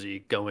Jersey,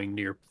 going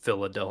near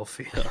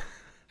Philadelphia.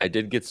 I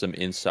did get some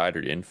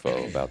insider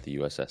info about the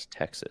USS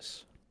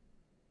Texas.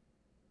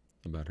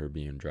 About her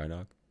being dry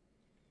dock.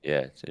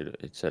 Yeah,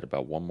 it said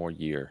about 1 more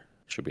year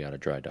she'll be out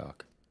of dry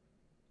dock.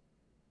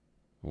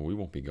 Well, we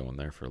won't be going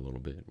there for a little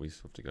bit. We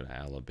still have to go to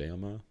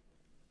Alabama.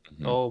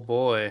 Mhm. Oh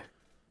boy!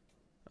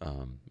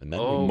 And then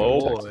Oh, we can go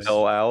to boy. Texas.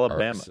 Motel,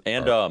 Alabama, Our-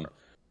 and our-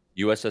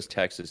 USS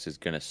Texas is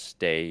gonna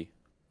stay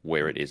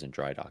where it is in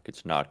dry dock.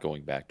 It's not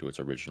going back to its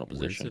original Where's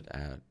position. it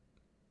at?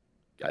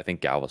 I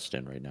think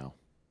Galveston right now.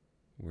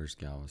 Where's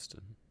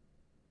Galveston?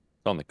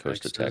 It's on the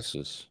coast of Texas.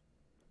 Texas.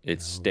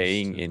 It's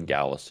staying in Galveston.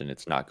 Galveston.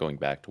 It's not going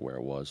back to where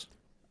it was.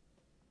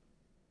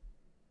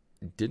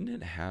 Didn't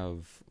it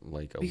have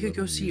like a? We could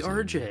go little see museum?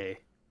 RJ.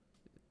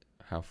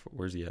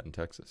 Where's he at in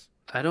Texas?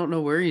 I don't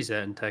know where he's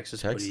at in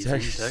Texas, but he's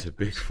Texas in is a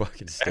big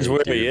fucking state. That's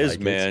where dude. he is,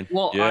 Like, man.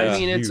 Well, Yeah. I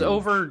mean, it's Huge.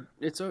 over.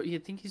 I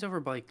think he's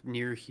over like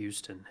near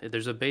Houston.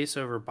 There's a base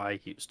over by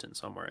Houston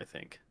somewhere. I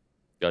think.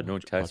 God, no,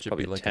 Watch Texas it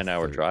probably be a like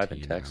 10-hour drive in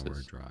 13-hour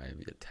Texas. drive.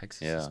 Yeah,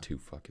 Texas Yeah. is too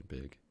fucking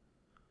big.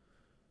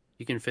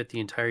 You can fit the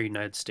entire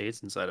United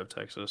States inside of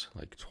Texas.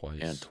 Like twice.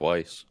 And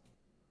twice.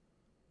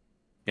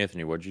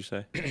 Anthony, what'd you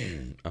say?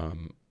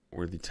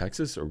 Where the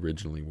Texas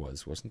originally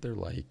wasn't there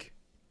like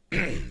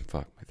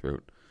fuck my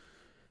throat.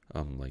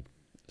 Like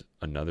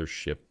another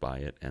ship by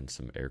it and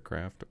some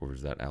aircraft, or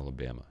is that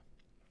Alabama?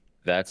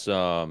 That's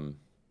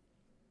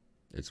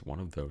It's one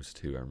of those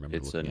two. I remember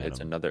it's looking at it's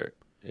them. another.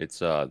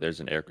 It's it's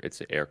an aircraft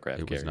It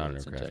carrier. was not an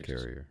that's in aircraft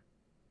Texas. carrier.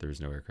 There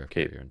was no aircraft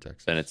Okay, carrier in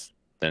Texas.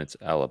 Then it's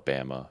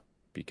Alabama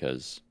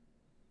because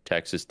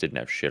Texas didn't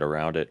have shit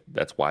around it.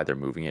 That's why they're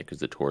moving it because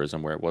the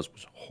tourism where it was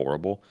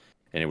horrible,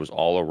 and it was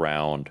all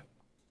around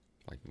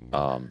like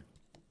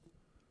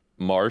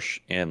marsh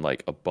and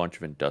like a bunch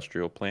of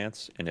industrial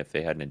plants. And if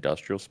they had an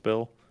industrial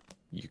spill,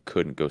 you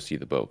couldn't go see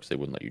the boat because they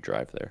wouldn't let you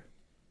drive there.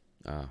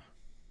 RJ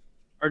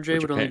Which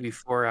would only apparent- be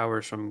 4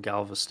 hours from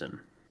Galveston.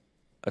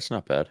 That's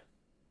not bad.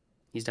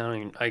 He's down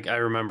in. I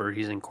remember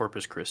he's in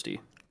Corpus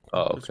Christi.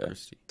 Oh, Corpus okay.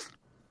 Christi.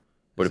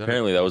 But Is that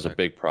apparently that was a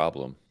big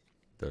problem.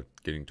 the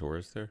getting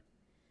tourists there.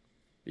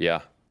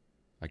 Yeah,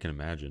 I can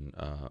imagine.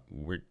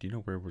 Where do you know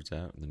where it was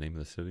at? The name of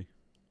the city,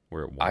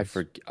 where it was?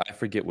 I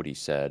forget what he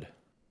said.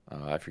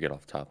 I forget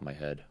off the top of my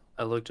head.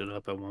 I looked it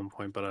up at one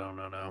point, but I don't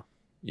know now.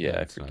 Yeah,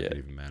 I it's not that forget. it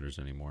even matters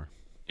anymore.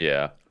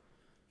 Yeah.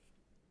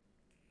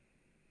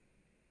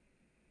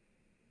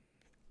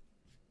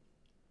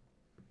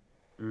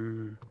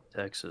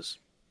 Texas.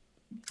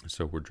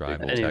 So we're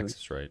driving to Anyway.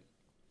 Texas, right?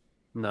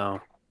 No,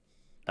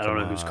 I don't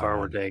know whose car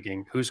we're on.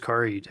 taking. Whose car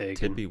are you taking?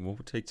 Tippy, we'll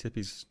take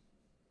Tippy's.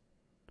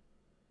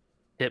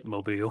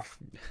 Hitmobile.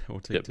 We'll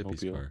take Tip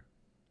Tippy's mobile. car.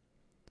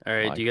 All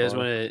right, My do you guys car.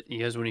 want to?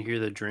 You guys want to hear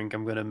the drink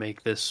I'm gonna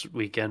make this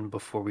weekend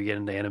before we get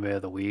into anime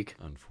of the week?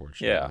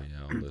 Unfortunately,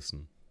 I'll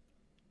listen.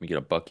 We get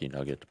a Bucky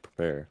nugget to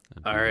prepare.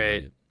 That'd All be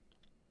right. right.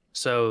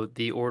 So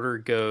the order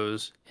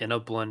goes in a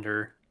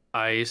blender,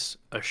 ice,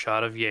 a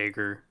shot of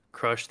Jaeger,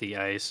 crush the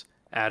ice,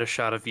 add a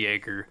shot of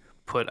Jaeger,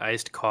 put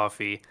iced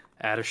coffee,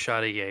 add a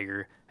shot of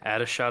Jaeger,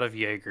 add a shot of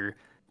Jaeger,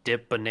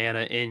 dip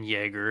banana in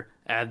Jaeger,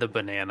 add the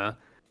banana,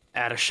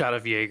 add a shot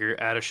of Jaeger,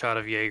 add a shot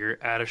of Jaeger,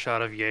 add a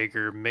shot of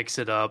Jaeger, mix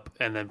it up,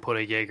 and then put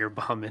a Jaeger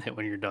bomb in it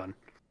when you're done.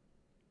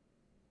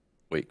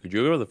 Wait, could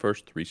you go over the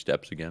first 3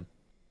 steps again?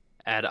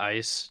 Add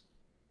ice,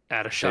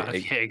 add a shot of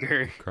Hey,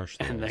 Jaeger, Crush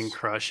the and then ice.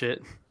 crush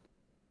it.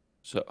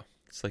 So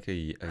It's like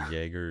a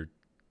Jaeger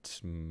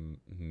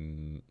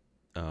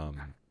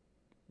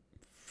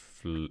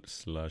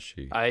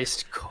slushy.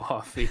 Iced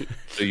coffee.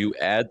 so you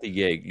add the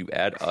Jaeger, you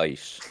add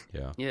ice,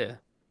 Yeah. Yeah,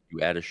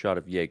 you add a shot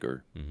of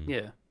Jaeger, Mhm.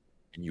 yeah,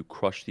 and you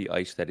crush the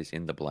ice that is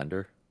in the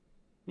blender.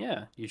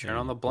 yeah. You turn Yeah,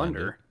 on the blend it.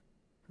 blender.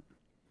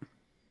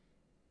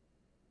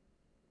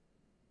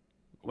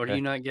 What are Okay.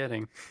 you not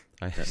getting?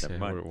 I never say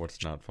mind.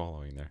 what's not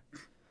following there.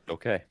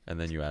 Okay. And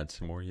then you add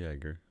some more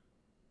Jaeger.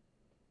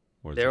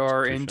 What is There it,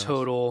 are 2 in shots?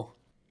 total.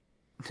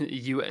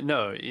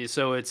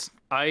 So it's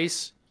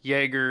ice,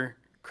 Jaeger,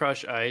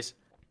 crush ice,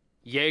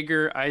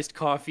 Jaeger, iced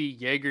coffee,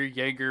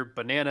 Jaeger,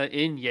 banana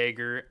in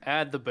Jaeger,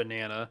 add the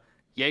banana,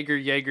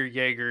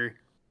 Jaeger,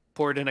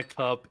 pour it in a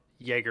cup,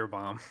 Jaeger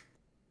bomb.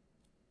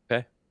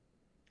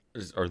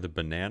 Are the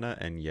banana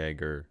and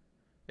Jaeger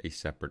a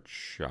separate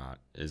shot?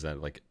 Is that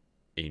like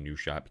a new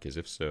shot? Because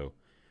if so,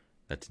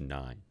 that's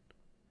 9.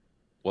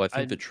 Well, I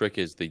think I- the trick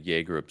is the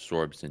Jaeger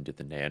absorbs into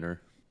the nanner.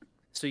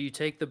 So you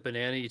take the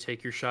banana, you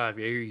take your shot of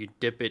Jaeger, you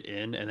dip it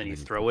in, and then you then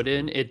you throw put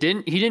it it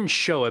in. He didn't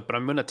show it, but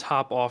I'm gonna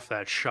top off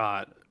that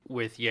shot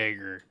with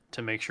Jaeger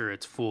to make sure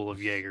it's full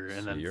of Jaeger and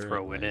So then you're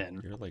throw at it like,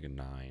 in. You're like a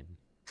 9.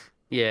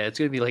 Yeah, it's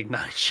gonna be like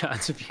 9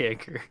 shots of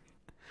Jaeger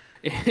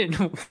in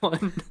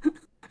one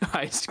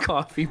iced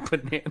coffee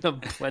banana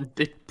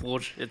blended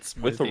bullshit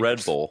smoothie. With a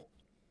Red Bull.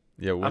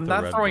 Yeah, with I'm a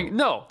not Red throwing.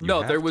 Bull.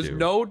 No, You there have was to.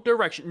 no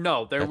direction.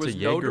 No, there That's a was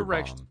no Jaeger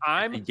direction. bomb.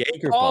 I'm A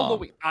Jaeger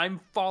following. bomb. I'm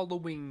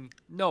following.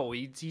 No,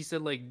 he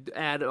said like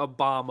add a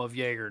bomb of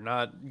Jaeger,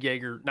 not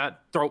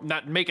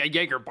make a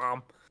Jaeger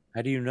bomb.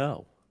 How do you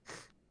know?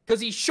 Because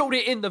he showed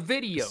it in the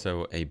video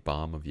So a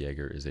bomb of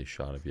Jaeger is a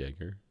shot of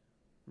Jaeger.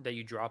 that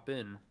you drop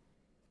in.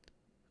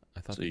 I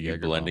thought So the you're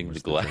Jaeger bomb blending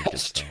was the drink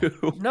glass itself.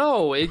 too.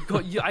 No,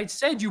 I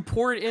said you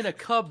pour it in a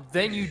cup,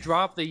 then you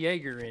drop the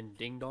Jaeger in.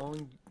 Ding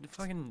dong,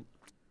 fucking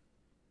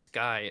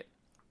guy.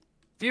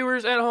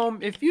 Viewers at home,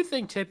 if you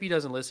think Tippy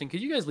doesn't listen,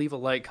 could you guys leave a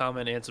like,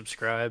 comment, and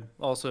subscribe?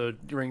 Also,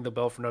 ring the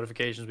bell for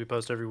notifications. We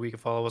post every week,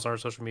 and follow us on our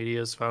social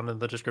medias found in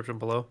the description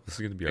below. This is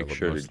going to be Make our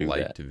sure to most do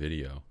liked that.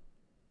 video.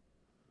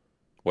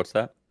 What's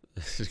that?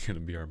 This is going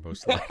to be our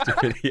most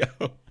liked video.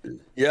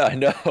 Yeah, I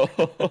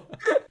know.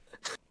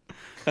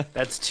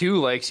 That's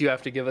 2 likes you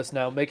have to give us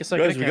now. Make a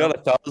second Guys, we account.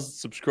 got 1,000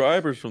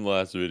 subscribers from the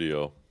last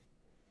video.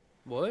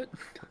 What?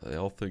 They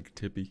all think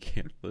Tippy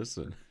can't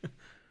listen.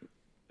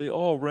 They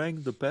all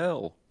rang the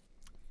bell.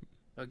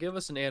 Now give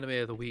us an anime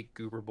of the week,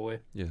 Goober Boy.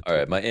 Yeah. All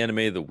right, my anime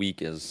of the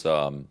week is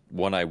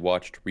one I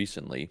watched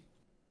recently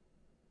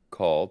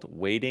called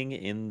Waiting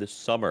in the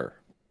Summer.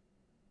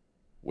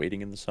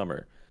 Waiting in the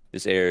Summer.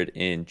 This aired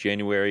in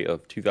January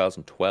of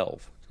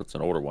 2012, so it's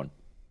an older one.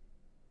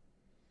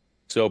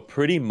 So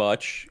pretty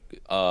much,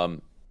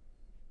 our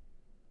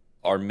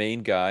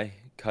main guy,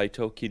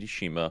 Kaito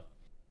Kirishima,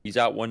 he's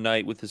out one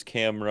night with his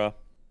camera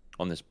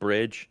on this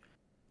bridge,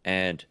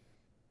 and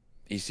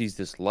he sees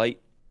this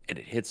light, and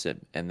it hits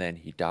him, and then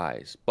he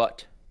dies.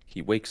 But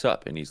he wakes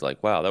up, and he's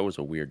like, wow, that was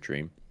a weird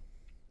dream.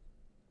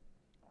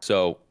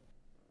 So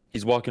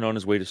he's walking on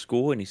his way to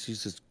school, and he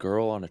sees this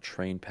girl on a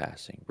train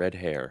passing, red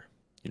hair,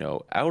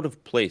 out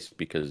of place,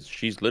 because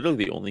she's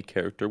literally the only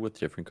character with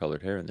different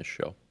colored hair in this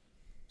show.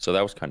 So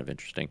that was kind of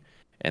interesting.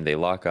 And they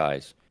lock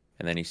eyes.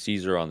 And then he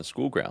sees her on the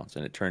school grounds.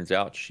 And it turns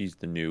out she's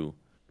the new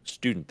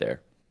student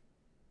there.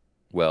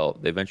 Well,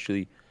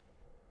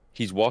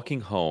 he's walking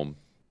home.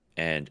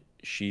 And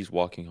she's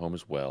walking home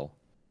as well.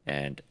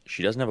 And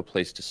she doesn't have a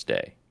place to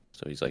stay.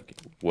 So he's like,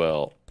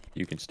 well,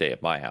 you can stay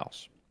at my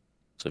house.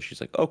 So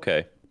she's like,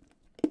 okay.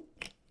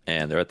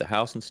 And they're at the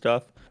house and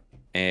stuff.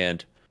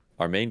 And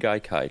our main guy,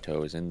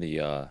 Kaito, is in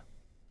the,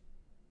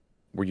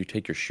 where you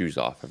take your shoes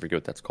off. I forget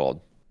what that's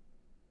called.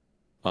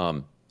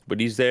 But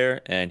he's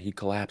there and he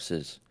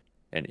collapses,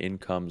 and in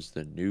comes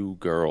the new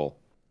girl,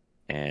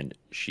 and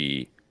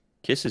she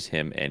kisses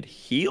him and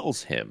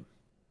heals him,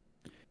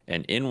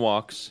 and in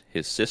walks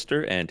his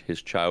sister and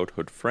his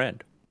childhood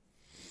friend.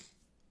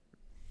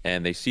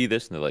 And they see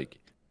this and they're like,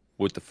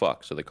 what the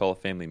fuck? So they call a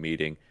family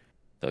meeting.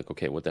 They're like,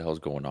 okay, what the hell's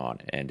going on?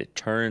 And it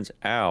turns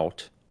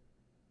out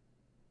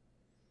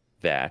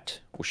that,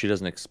 well, she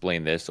doesn't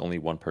explain this. Only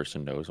one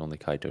person knows, only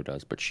Kaito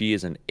does, but she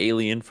is an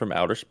alien from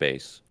outer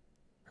space.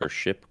 Her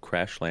ship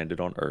crash landed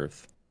on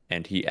Earth,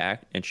 and she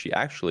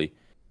actually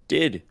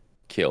did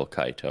kill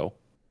Kaito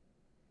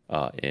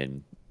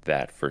in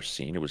that first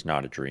scene. It was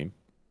not a dream.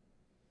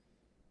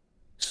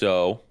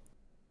 So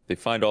they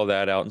find all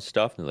that out and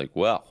stuff, and they're like,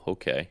 well,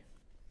 okay,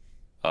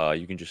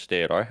 you can just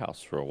stay at our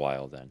house for a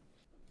while then,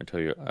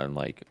 until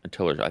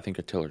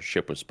her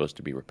ship was supposed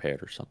to be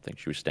repaired or something.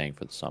 She was staying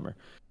for the summer,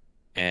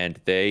 and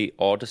they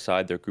all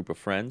decide their group of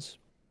friends.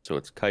 So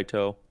it's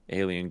Kaito,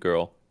 alien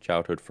girl,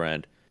 childhood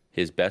friend,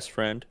 his best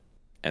friend,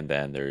 and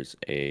then there's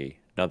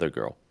another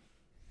girl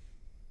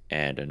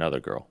and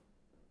another girl.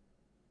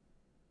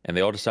 And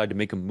they all decide to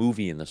make a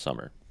movie in the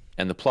summer.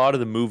 And the plot of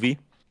the movie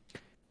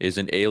is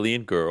an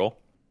alien girl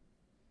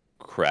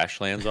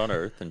crash lands on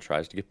Earth and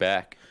tries to get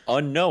back,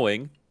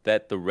 unknowing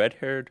that the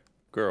red-haired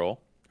girl,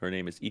 her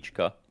name is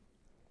Ichika,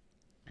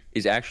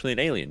 is actually an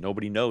alien.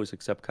 Nobody knows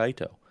except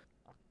Kaito.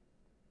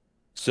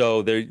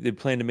 So they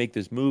plan to make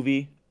this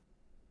movie,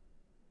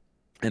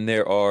 and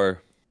there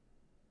are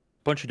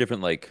bunch of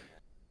different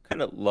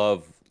kind of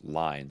love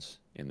lines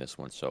in this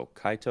one. So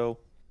Kaito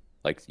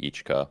likes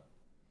Ichika.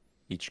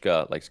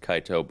 Ichika likes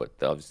Kaito, but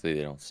obviously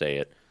they don't say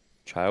it.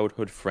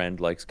 Childhood friend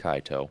likes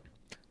Kaito.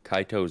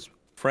 Kaito's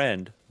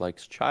friend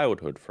likes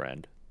childhood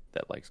friend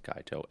that likes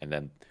Kaito. And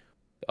then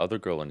the other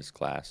girl in his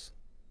class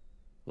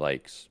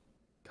likes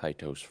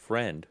Kaito's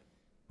friend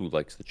who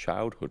likes the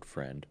childhood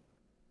friend.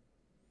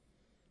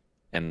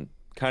 And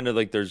kind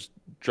of there's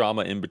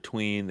drama in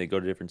between. They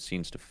go to different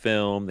scenes to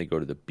film. They go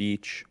to the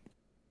beach.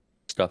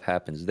 Stuff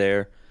happens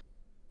there,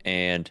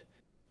 and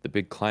the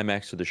big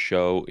climax of the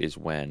show is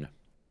when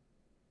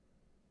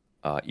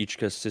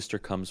Ichika's sister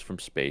comes from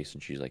space,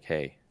 and she's like,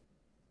 hey,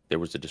 there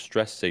was a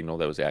distress signal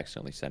that was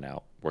accidentally sent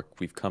out.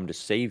 We've come to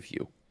save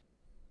you.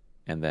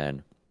 And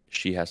then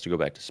she has to go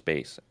back to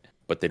space,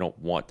 but they don't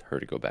want her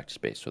to go back to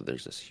space. So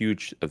there's this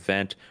huge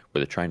event where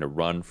they're trying to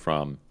run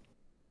from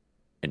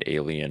an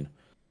alien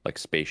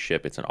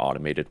spaceship. It's an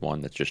automated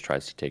one that just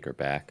tries to take her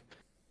back,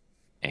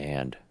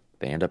 and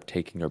they end up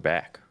taking her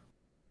back.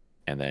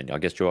 And then I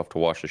guess you'll have to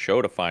watch the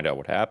show to find out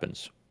what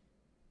happens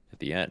at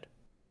the end.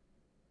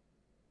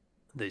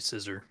 They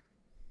scissor.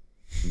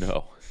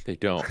 No, they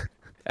don't.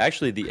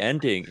 Actually, the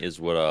ending is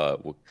what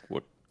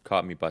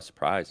caught me by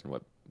surprise and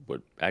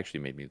what actually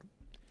made me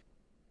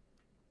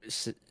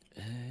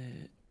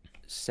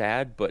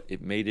sad, but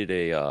it made it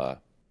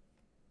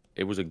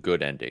it was a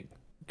good ending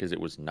because it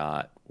was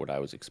not what I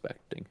was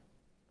expecting.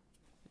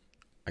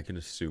 I can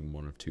assume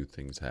one of two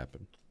things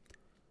happen.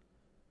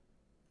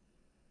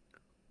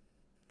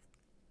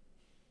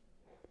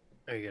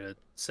 Are you gonna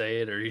say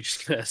it, or are you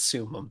just gonna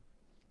assume them?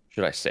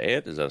 Should I say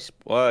it? Is that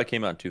well? It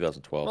came out in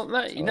 2012. Well,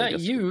 not so I not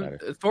guess it you.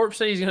 matters. Thorpe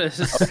said he's gonna,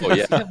 Oh, yeah.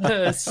 he's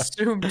gonna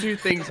assume two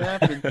things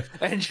happen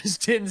and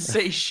just didn't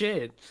say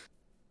shit.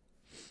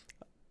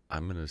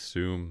 I'm gonna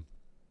assume.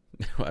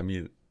 I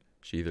mean,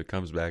 she either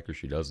comes back or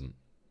she doesn't.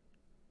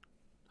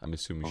 I'm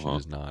assuming she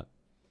does not.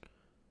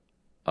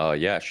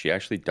 Yeah, she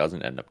actually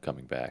doesn't end up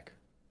coming back.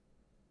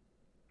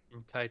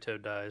 And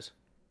Kaito dies.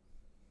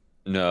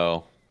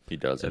 No, he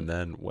doesn't. And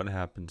then what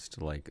happens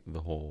to like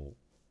the whole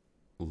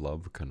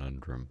love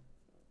conundrum?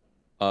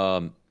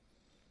 You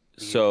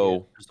So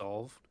get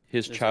resolved.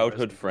 his Is there childhood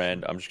resolution?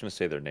 friend, I'm just gonna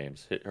say their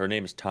names. Her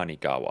name is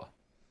Tanigawa.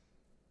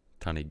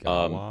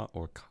 Tanigawa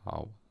or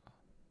Kawa?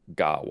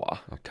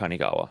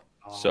 Tanigawa.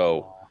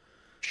 So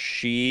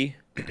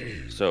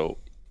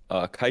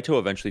Aw. Kaito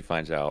eventually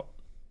finds out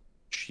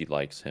she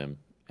likes him,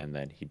 and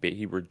then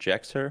he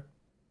rejects her,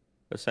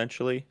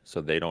 essentially.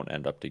 So they don't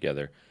end up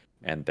together.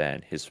 And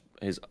then his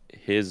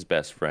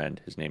best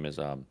friend, his name is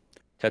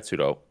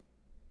Tetsuro.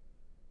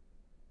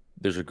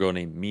 There's a girl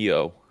named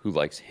Mio who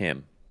likes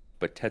him,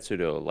 but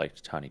Tetsuro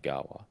likes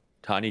Tanigawa.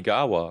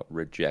 Tanigawa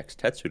rejects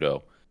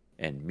Tetsuro,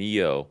 and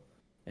Mio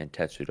and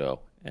Tetsuro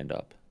end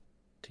up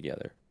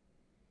together.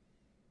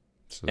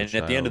 So the And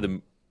at the end of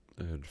the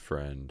childhood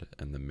friend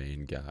and the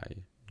main guy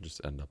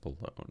just end up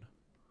alone.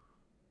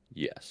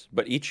 yes,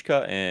 but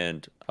Ichika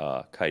and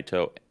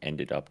Kaito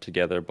ended up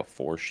together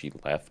before she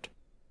left.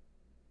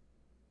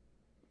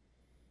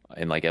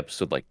 In like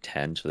episode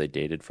 10, so they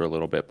dated for a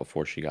little bit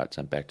before she got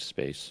sent back to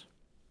space.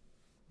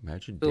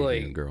 Imagine So,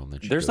 dating a like, girl and then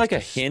she There's goes like to a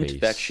hint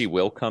space. that she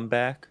will come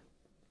back,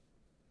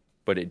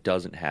 but it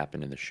doesn't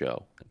happen in the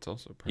show. It's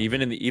also probably,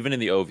 Even in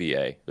the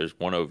OVA, there's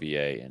one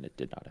OVA and it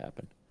did not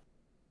happen.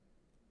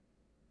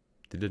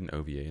 they did an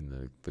OVA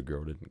and the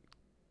girl didn't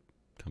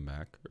come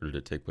back, or did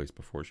it take place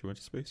before she went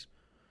to space?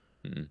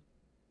 Mm-mm.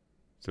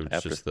 So it's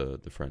After. just the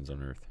friends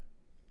on Earth.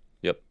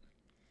 Yep.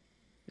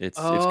 It's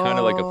kind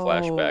of like a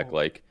flashback. Oh.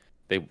 Like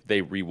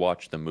they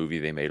rewatch the movie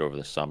they made over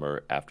the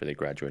summer after they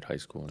graduate high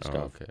school and Oh,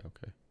 stuff.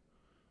 okay.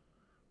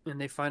 And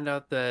they find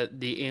out that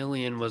the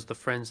alien was the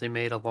friends they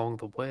made along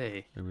the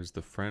way. It was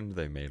the friend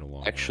they made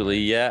along Actually,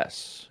 the way.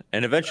 yes.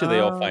 And eventually they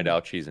all find Um.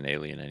 out she's an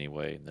alien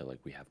anyway, and they're like,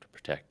 "We have to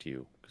protect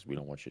you because we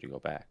don't want you to go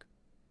back."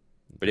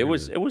 But There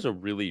it was a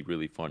really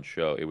really fun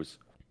show. It was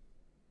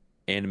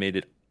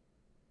animated.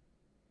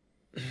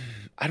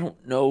 I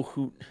don't know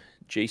who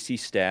JC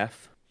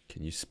Staff.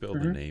 Can you spell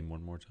the name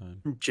one more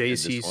time?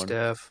 JC this one?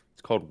 Staff.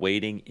 It's called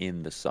Waiting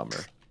in the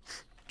Summer.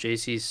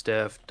 JC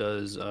Staff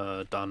does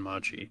Don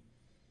Machi.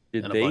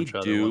 Did And a they bunch of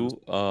other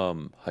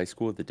do High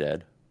School of the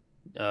Dead?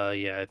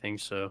 Yeah, I think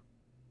so.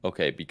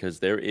 Okay, because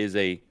there is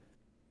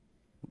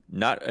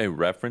not a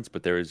reference,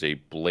 but there is a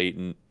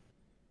blatant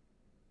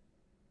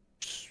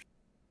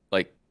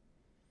like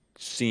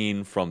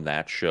scene from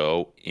that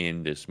show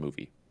in this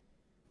movie.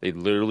 They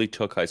literally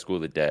took High School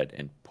of the Dead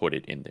and put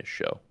it in this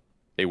show.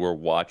 They were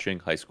watching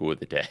High School of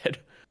the Dead.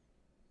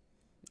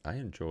 I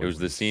enjoy It was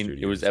when the scene.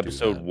 It was studios do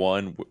episode that.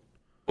 1.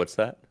 What's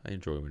that? I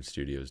enjoy when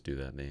studios do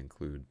that and they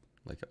include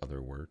like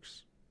other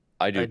works.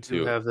 I do I too.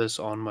 do have this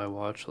on my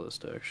watch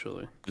list,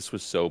 actually. This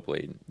was so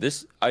blatant.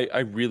 I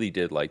really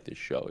did like this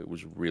show. It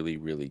was really,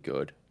 really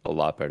good. A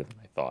lot better than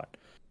I thought.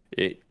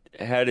 It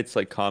had its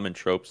like common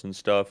tropes and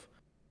stuff,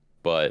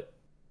 but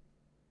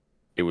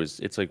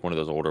it's like one of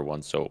those older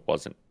ones, so it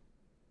wasn't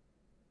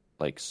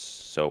like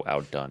so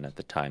outdone at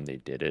the time they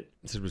did it.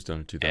 This was done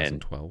in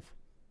 2012.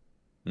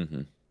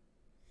 hmm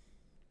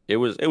It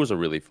was a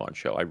really fun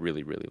show. I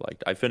really, really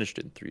liked it. I finished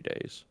it in 3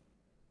 days.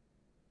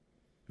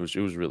 It was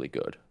really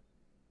good.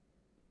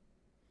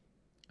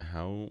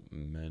 How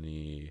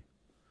many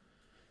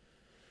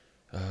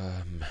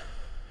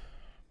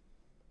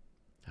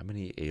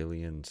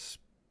alien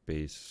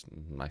space?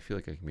 I feel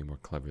like I can be more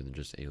clever than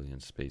just alien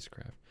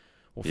spacecraft.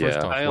 Well, first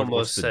Yeah. off, I what's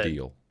almost the said-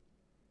 deal?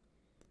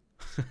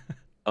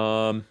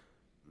 I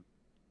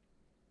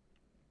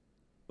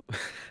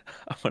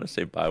want to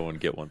say buy one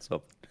get one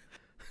something.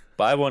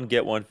 Buy one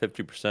get one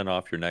 50%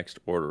 off your next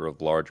order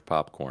of large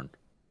popcorn.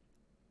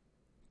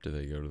 Do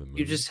they go to the moon?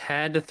 You just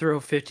had to throw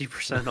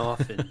 50%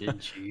 off in,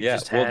 didn't you? You Yeah,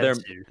 just well, had they're-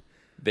 to.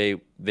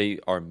 They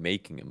are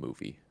making a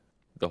movie.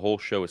 The whole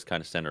show is kind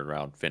of centered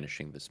around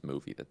finishing this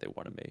movie that they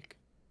want to make.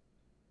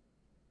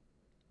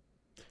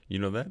 You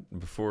know that?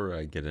 Before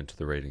I get into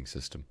the rating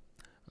system,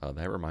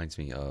 that reminds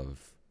me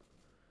of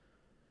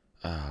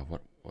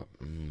what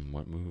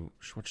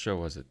show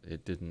was it?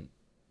 It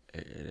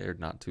aired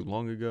not too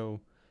long ago.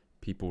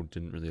 People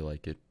didn't really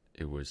like it.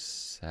 It was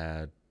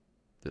sad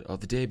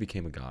The day I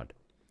became a god.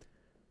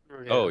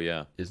 Oh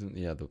yeah. Isn't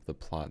the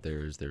plot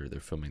there is they're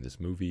filming this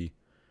movie,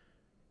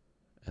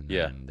 and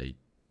Yeah. then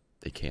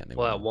they can't. They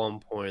Well, at won't. one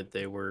point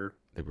they were.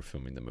 They were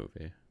filming the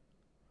movie.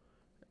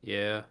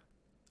 Yeah.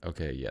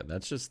 Okay, yeah,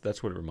 that's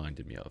what it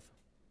reminded me of,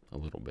 a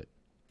little bit.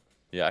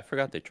 Yeah, I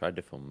forgot they tried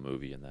to film a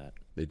movie in that.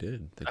 They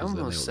did because then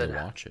almost they said-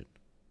 watch it.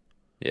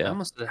 I Yeah.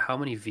 almost said how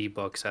many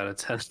V-Bucks out of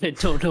 10. I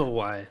don't know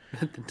why.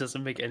 It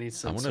doesn't make any I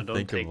sense. want So to don't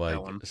think take of that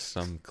like one.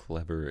 some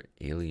clever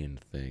alien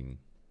thing,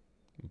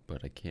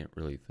 but I can't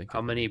really think. How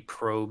of many it.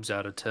 probes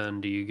out of 10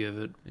 do you give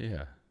it?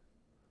 Yeah.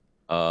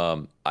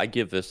 I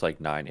give this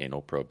like 9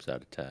 anal probes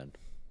out of 10.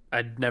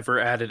 I'd never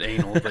added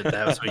anal, but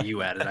that's what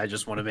you added. I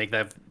just want to make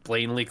that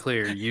blatantly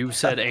clear. You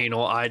said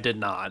anal, I did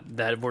not.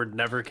 That word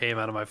never came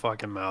out of my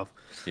fucking mouth.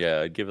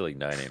 Yeah, I'd give it like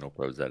 9 anal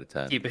probes out of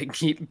 10.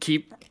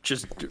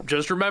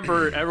 Just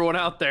remember, everyone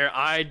out there,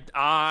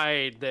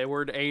 the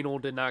word anal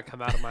did not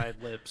come out of my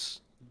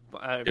lips.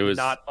 I did was-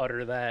 not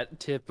utter that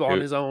tip on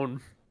it- his own.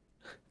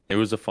 It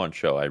was a fun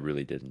show. I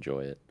really did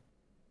enjoy it.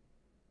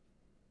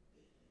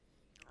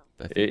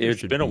 I think there It's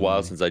should been a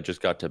while be- since I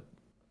just got to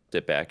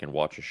sit back and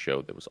watch a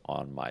show that was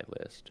on my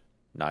list,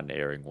 not an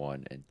airing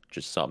one, and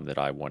just something that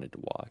I wanted to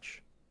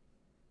watch.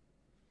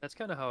 That's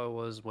kind of how it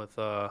was with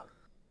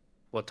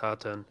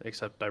Wataten,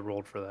 except I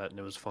rolled for that and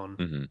it was fun.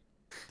 Hmm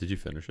Did you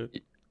finish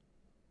it?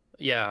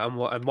 Yeah, I'm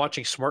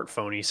watching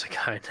Smartphone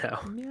Isekai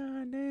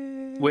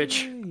now,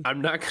 which I'm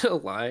not gonna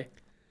lie,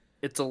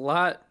 it's a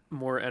lot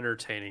more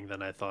entertaining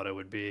than I thought it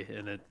would be,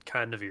 and it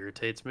kind of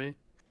irritates me.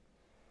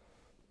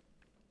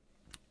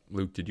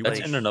 Luke, did you That's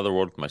watch? in another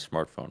world with my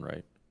smartphone,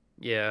 right?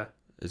 Yeah,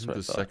 Isn't what I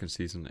the thought. second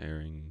season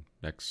airing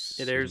next?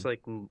 it airs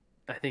season?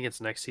 I think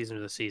it's next season or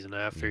the season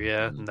after. Mhm.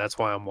 Yeah, and that's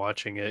why I'm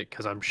watching it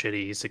because I'm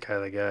shitty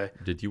Isekai the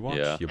guy. Did you watch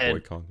Yeah. Your Boy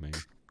And-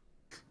 Kongming?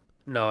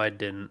 No, I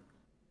didn't.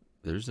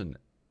 There's an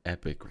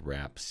epic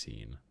rap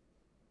scene.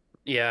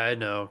 Yeah, I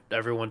know.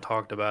 Everyone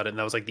talked about it, and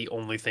that was like the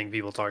only thing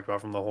people talked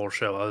about from the whole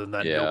show. Other than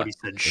that, Yeah. nobody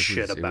said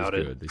shit about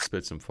it. Good. They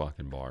spit some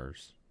fucking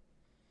bars.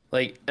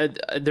 Like,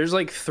 there's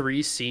like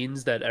 3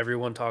 scenes that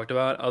everyone talked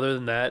about. Other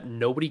than that,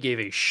 nobody gave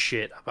a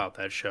shit about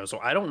that show. So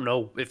I don't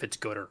know if it's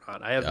good or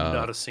not. I have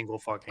not a single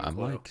fucking I'm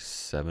clue. like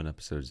 7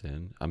 episodes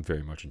in. I'm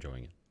very much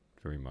enjoying it.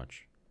 Very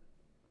much.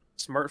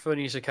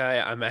 Smartphone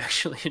Isekai, I'm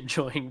actually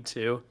enjoying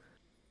too.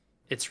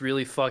 It's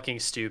really fucking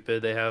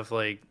stupid. They have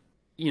like,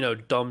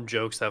 dumb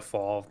jokes that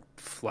fall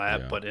flat,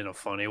 Yeah. but in a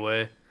funny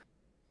way.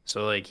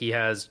 So like he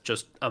has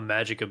just a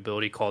magic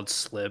ability called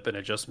Slip, and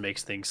it just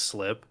makes things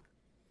slip.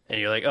 And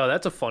you're like, oh,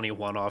 that's a funny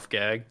one-off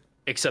gag.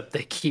 Except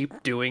they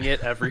keep doing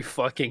it every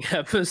fucking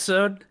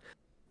episode,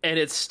 and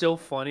it's still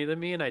funny to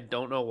me, and I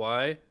don't know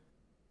why.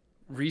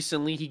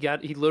 Recently, he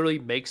literally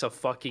makes a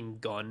fucking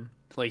gun.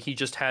 Like he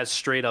just has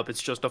straight up,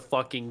 it's just a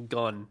fucking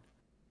gun.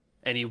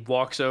 And he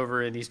walks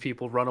over and these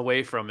people run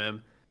away from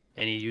him,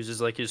 and he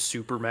uses like his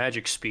super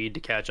magic speed to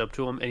catch up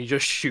to them, and he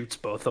just shoots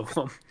both of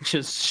them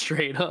just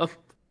straight up.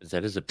 Is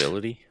that his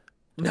ability?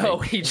 No,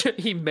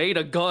 he made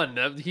a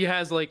gun. He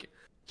has like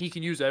he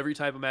can use every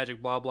type of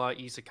magic, blah blah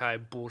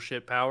isekai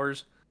bullshit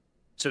powers.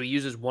 So he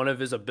uses one of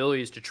his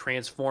abilities to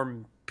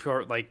transform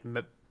pure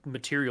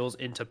materials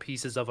into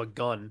pieces of a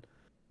gun,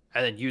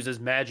 and then uses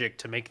magic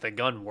to make the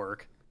gun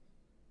work.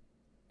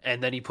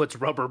 And then he puts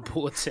rubber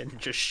bullets in and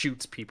just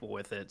shoots people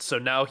with it. So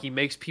now he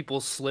makes people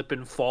slip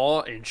and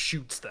fall and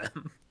shoots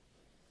them.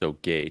 So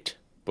Gate,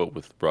 but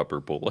with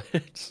rubber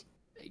bullets.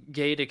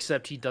 Gate,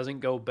 except he doesn't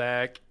go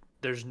back.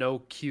 There's no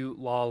cute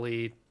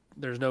lolly.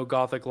 There's no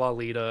gothic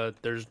Lolita.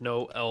 There's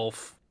no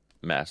elf.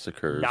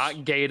 Massacres.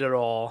 Not Gate at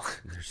all.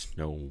 There's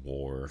no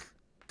war.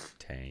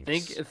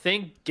 Tanks.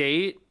 Think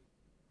Gate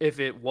if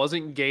it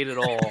wasn't Gate at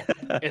all,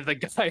 and the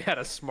guy had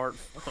a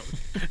smartphone.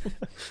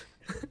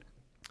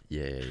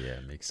 Yeah.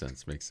 Makes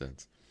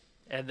sense.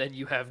 And then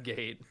you have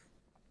Gate.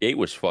 Gate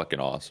was fucking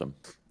awesome.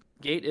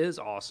 Gate is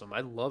awesome.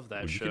 I love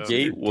that Would you show. consider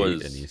Gate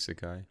was- an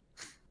isekai?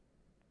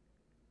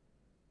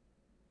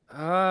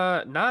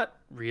 Not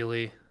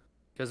really,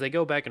 because they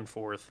go back and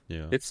forth.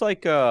 Yeah. It's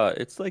like the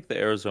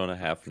Arizona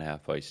half and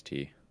half iced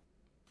tea.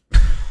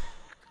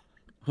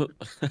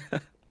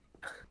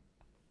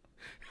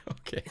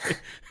 Okay.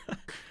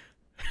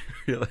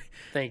 Really?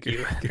 Thank you,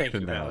 Good thank you,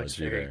 Alex.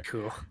 analogy Very there.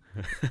 cool.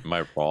 Am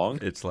I wrong?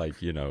 It's like,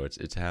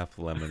 it's half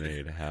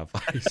lemonade, half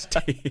iced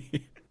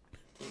tea.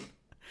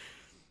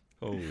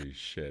 Holy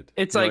shit.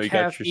 It's You know, like you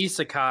got half your-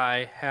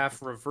 isekai,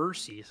 half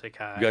reverse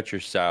isekai. You got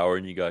your sour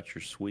and you got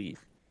your sweet.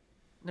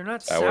 They're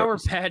not Sour- Sour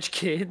Patch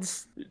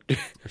Kids. They're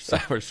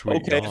sour sweet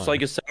Okay, gone. it's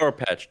like a Sour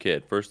Patch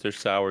Kid. First they're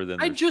sour, then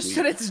I they're just sweet.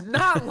 said it's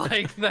not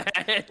like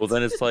that. Well,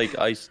 then it's like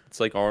ice. It's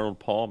like Arnold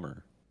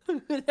Palmer.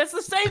 That's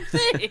the same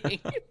thing.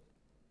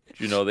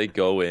 You know, they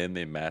go in,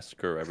 they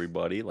massacre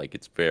everybody. Like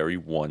it's very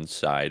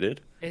one-sided.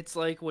 It's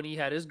like when he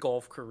had his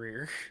golf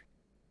career.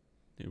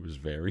 It was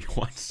very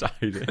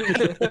one-sided.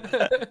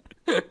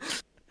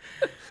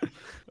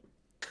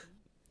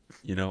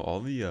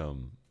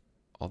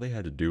 All they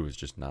had to do was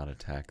just not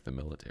attack the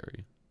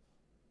military.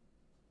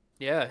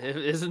 Yeah,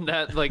 isn't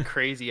that like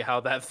crazy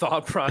how that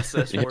thought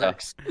process Yeah.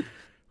 works?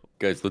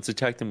 Guys, let's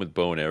attack them with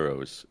bow and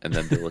arrows, and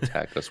then they'll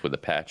attack us with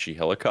Apache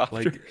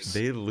helicopters. Like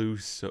they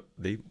lose so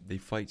they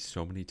fight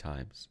so many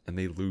times and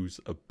they lose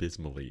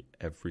abysmally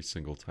every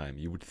single time.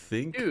 You would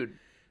think Dude,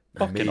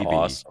 Fucking maybe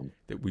awesome.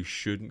 that we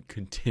shouldn't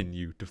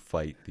continue to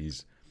fight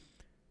these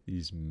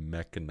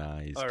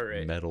mechanized All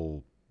right.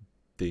 metal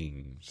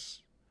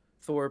things.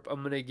 Thorpe, I'm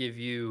going to give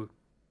you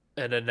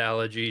an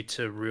analogy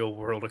to real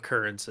world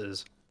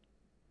occurrences.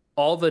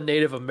 All the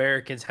Native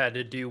Americans had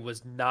to do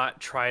was not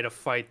try to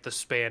fight the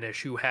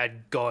Spanish who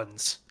had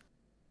guns.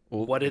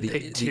 Well, What did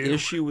they do? The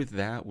issue with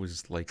that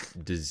was like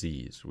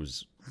disease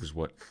was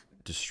what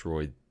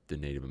destroyed the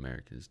Native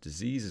Americans.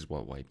 Disease is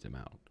what wiped them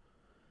out.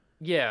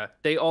 Yeah,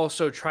 they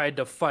also tried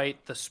to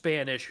fight the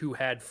Spanish who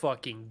had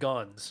fucking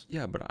guns.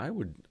 Yeah, but I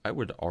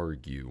would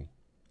argue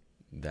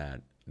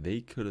that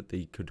they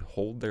could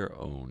hold their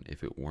own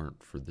if it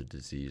weren't for the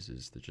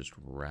diseases that just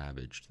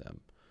ravaged them.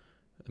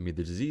 I mean,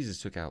 the diseases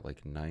took out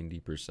like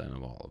 90%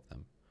 of all of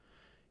them.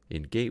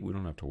 In Gate, we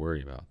don't have to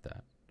worry about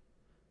that.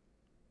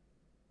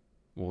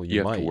 Well, You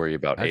have might. to worry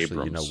about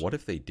Actually, Abrams. What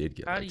if they did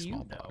get How like do you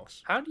know?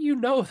 smallpox? How do you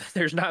know that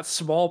there's not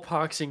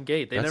smallpox in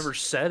Gate? They That's- never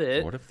said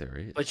it. What if there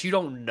is? But you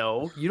don't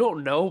know. You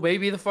don't know.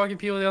 Maybe the fucking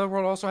people in the other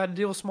world also had to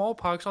deal with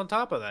smallpox on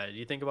top of that.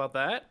 You think about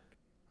that?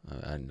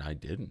 And I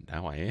didn't.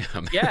 Now I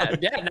am. Yeah,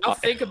 yeah. Now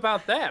think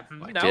about that.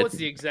 I Now it's didn't.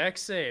 the exact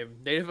same.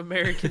 Native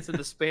Americans and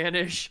the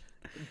Spanish,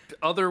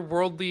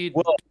 otherworldly,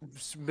 Well,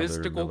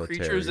 mystical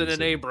creatures in militaries an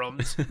and-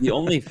 Abrams. The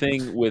only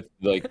thing with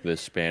like the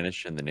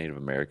Spanish and the Native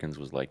Americans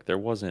was like there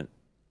wasn't,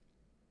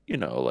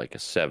 like a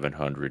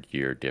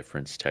 700-year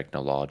difference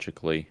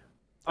technologically.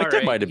 Like All there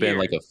right, might have been here.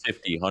 like a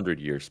 50,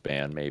 100-year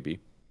span maybe.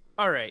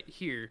 All right,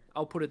 here.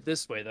 I'll put it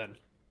this way then.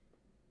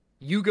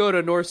 You go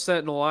to North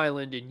Sentinel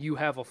Island and you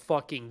have a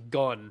fucking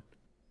gun.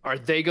 Are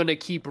they going to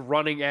keep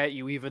running at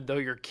you even though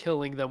you're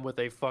killing them with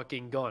a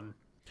fucking gun?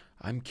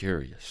 I'm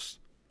curious.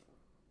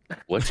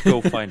 Let's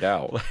go find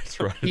out. Let's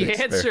run an The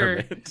answer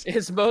experiment.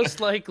 is most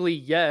likely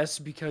yes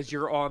because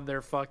you're on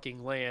their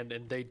fucking land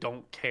and they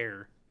don't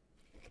care.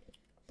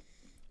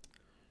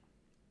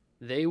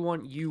 They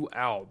want you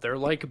out. They're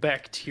like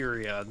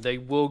bacteria. They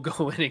will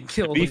go in and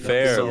kill be them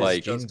fair, themselves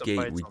like, just In to Gate,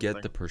 fight we get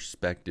something. the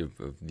perspective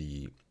of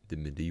the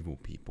medieval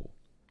people.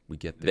 We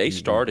get the They Inca.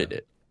 started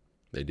it.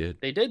 They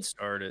did. They did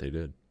start it. They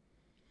did.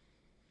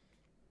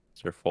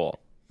 It's their fault.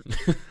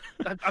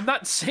 I'm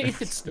not saying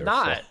it's their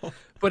not. fault.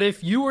 But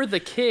if you were the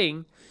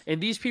king and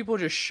these people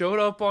just showed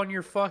up on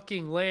your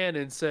fucking land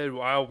and said,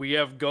 "Wow, we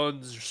have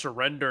guns,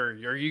 surrender,"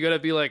 are you gonna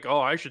be like, "Oh,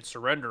 I should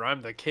surrender.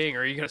 I'm the king"? Or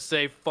are you gonna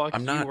say, "Fuck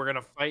I'm you, not- we're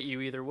gonna fight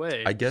you either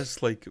way"? I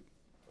guess like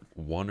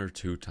one or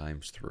two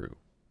times through,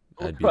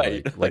 I'd be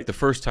Right, like like- the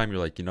first time you're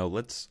like,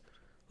 let's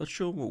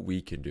show them what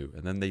we can do,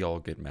 and then they all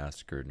get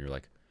massacred, and you're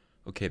like,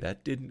 okay,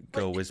 that didn't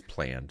go as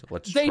planned.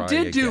 Let's They try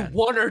did do again.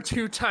 one or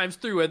two times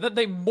through, and then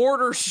they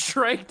mortar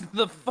striked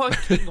the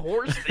fucking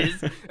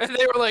horses, and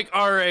they were like,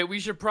 "All right, we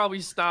should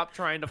probably stop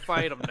trying to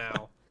fight them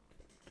now."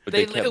 But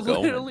they, kept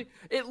literally,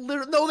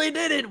 no, they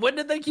didn't. When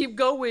did they keep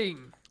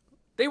going?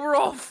 They were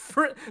all,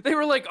 they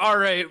were like, "All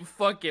right,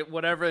 fuck it,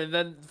 whatever." And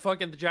then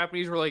fucking the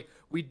Japanese were like,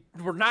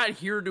 "We're not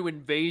here to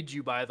invade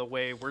you, by the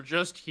way. We're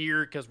just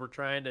here because we're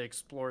trying to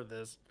explore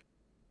this."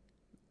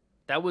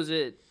 That was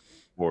it.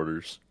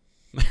 orders.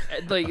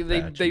 And, like they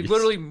Apaches.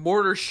 literally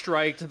mortar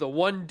striked the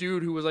one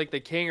dude who was like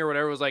the king or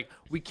whatever, was like,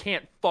 "We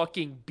can't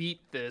fucking beat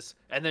this,"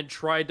 and then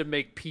tried to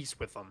make peace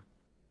with them.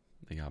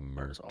 They got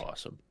That's murked.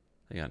 awesome.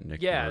 They got Nick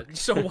Yeah. murked.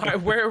 So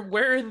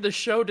where in the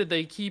show did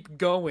they keep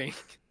going?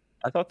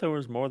 I thought there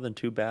was more than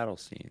 2 battle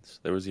scenes.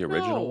 There was the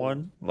original No.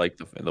 one, like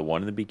the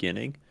one in the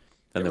beginning. Then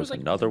There there was, was like,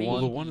 another maybe-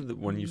 Well, one.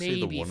 when you say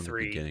the maybe one in the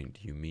 3. beginning,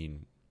 do you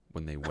mean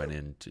when they went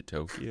into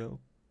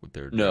Tokyo with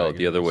their No,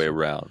 the other way dragons?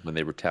 around when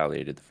they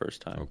retaliated the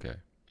first time. Okay.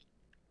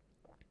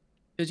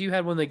 Because you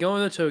had when they go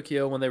into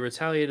Tokyo, when they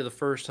retaliated the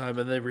first time,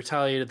 and they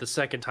retaliated the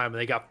second time,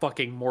 and they got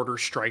fucking mortar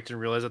striked and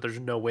realized that there's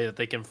no way that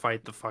they can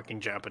fight the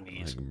fucking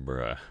Japanese. Like,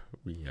 bruh,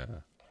 we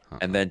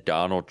And then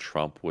Donald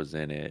Trump was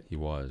in it. he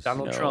was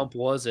Donald No. Trump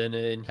was in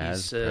it, and he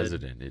as said,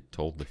 president. It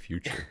told the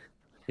future.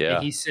 Yeah.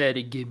 and he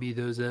said, "Give me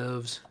those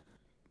elves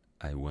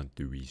I want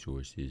the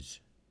resources.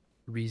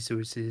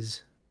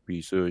 resources."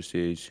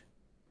 Resources.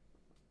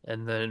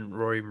 And then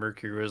Rory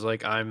Mercury was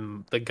like,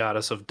 "I'm the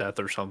goddess of death"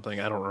 or something.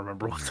 I don't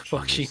remember what the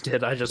fuck she was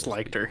did. I just supposed to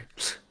liked be. her.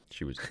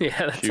 She was. Yeah,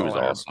 that's She was all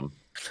I- awesome.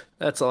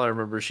 That's all I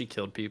remember. She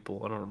killed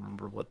people. I don't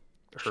remember what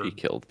her. She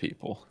killed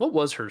people. What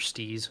was her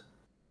steez?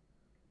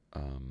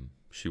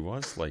 She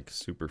was like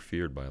super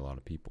feared by a lot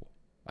of people.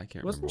 I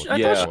can't Wasn't she?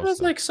 remember. I What thought it she was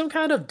though. like some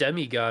kind of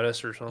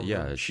demigoddess or something.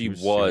 Yeah, She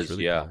was was,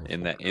 really yeah,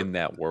 powerful. in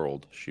that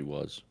world, she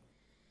was.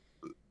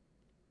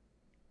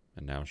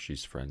 And now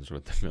she's friends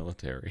with the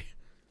military,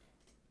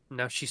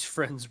 Now she's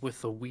friends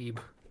with the weeb.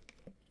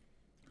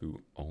 who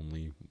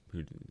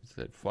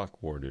said,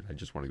 "Fuck war, dude. I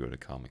just want to go to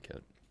Comic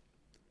Con."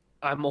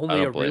 I'm I only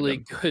don't a blame really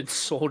him. good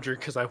soldier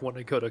because I want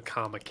to go to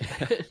Comic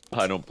Con.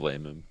 I don't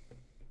blame him.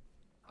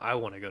 I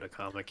want to go to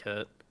Comic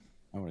Con.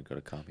 I want to go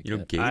to Comic You know,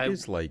 Con. Gate I-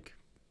 is like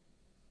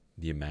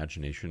the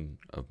imagination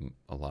of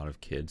a lot of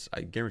kids.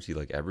 I guarantee,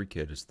 like every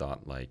kid has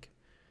thought like,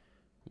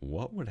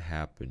 what would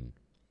happen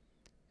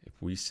if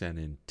we sent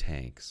in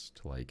tanks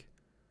to like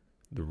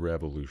the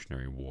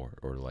Revolutionary War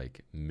or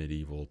like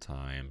medieval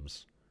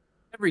times?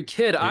 Every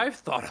kid I've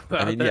thought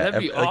about that.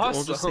 That'd be awesome.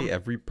 I'll just say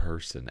every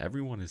person,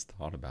 everyone has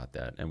thought about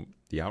that, and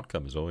the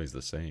outcome is always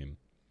the same.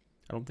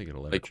 I don't think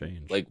it'll ever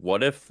change. Like,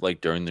 what if,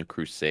 like, during the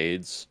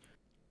Crusades,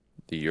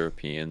 the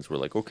Europeans were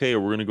like, okay,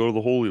 we're going to go to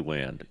the Holy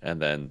Land.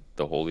 And then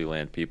the Holy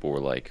Land people were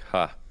like,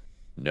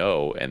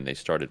 no. And they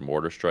started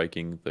mortar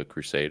striking the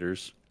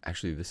Crusaders.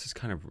 Actually, this is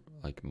kind of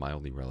like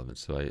mildly relevant.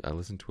 So I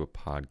listened to a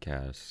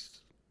podcast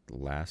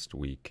last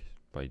week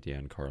by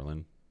Dan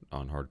Carlin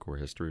on hardcore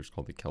history. It's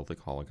called The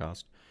Celtic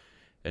Holocaust.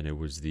 And it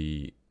was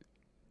the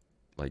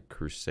like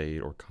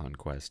crusade or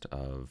conquest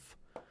of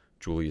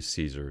Julius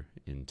Caesar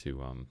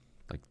into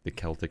like the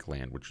Celtic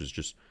land, which is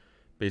just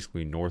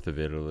basically north of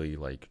Italy,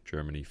 like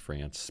Germany,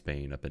 France,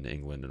 Spain, up in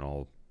England, and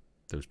all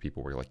those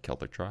people were like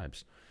Celtic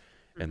tribes.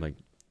 And like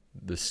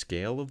the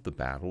scale of the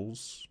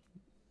battles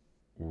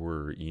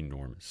were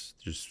enormous,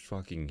 just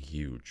fucking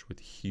huge, with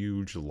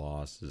huge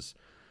losses,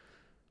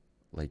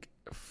 like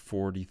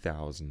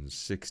 40,000,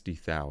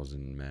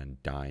 60,000 men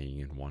dying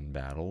in one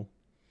battle.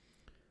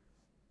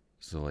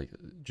 So like,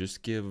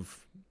 just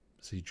give,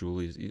 say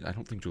Julius, I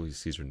don't think Julius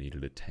Caesar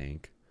needed a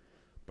tank,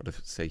 but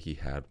if say he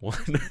had one,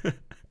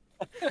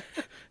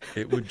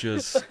 it would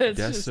just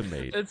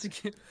decimate.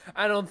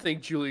 I don't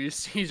think Julius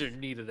Caesar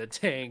needed a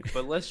tank,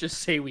 but let's just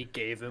say we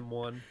gave him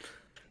one.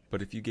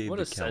 But if you gave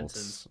the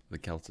Celts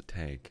a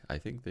tank, I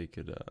think they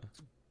could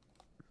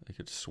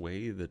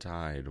sway the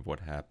tide of what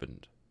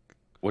happened.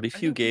 What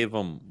if you gave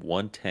them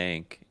one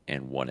tank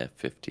and one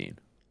F-15?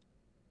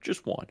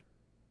 Just one.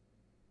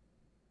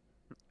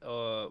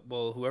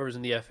 Well, whoever's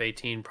in the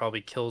F-18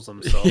 probably kills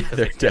themselves because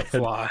they can't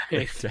fly.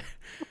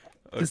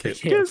 Because they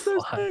can't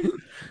fly.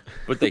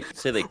 But they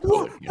say they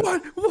could.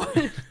 What?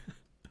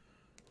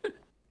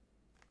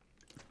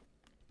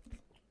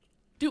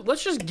 Dude,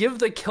 let's just give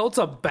the Celts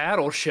a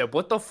battleship.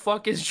 What the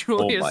fuck is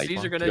Julius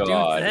Caesar gonna do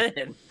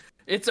then?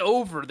 It's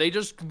over. They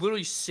just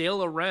literally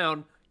sail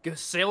around,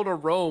 sail to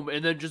Rome,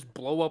 and then just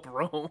blow up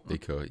Rome. They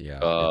could,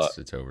 yeah.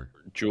 It's over.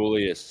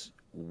 Julius,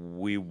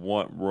 we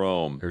want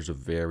Rome. There's a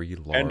very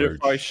large... And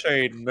if I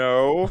say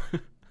no,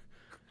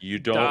 you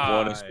don't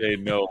want to say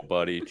no,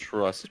 buddy.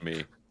 Trust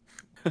me.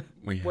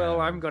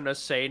 Well, I'm gonna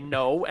say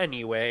no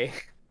anyway.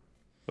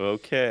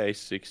 Okay,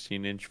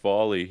 16-inch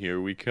volley. Here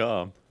we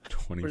come.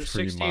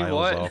 23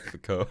 miles off the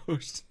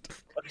coast.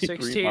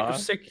 16 what?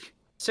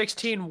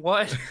 16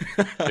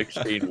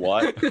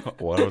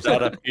 what? What was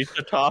that? A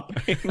pizza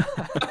topping?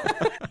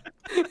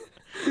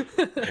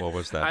 What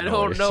was that? I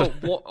don't know.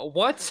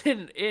 What's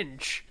an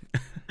inch?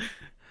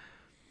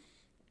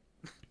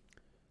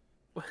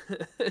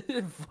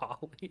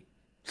 Volley.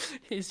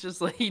 He's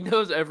just like, he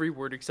knows every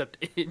word except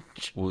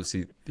inch. Well,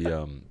 see,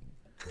 the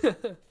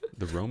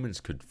Romans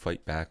could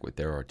fight back with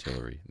their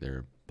artillery,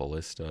 their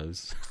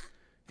ballistas.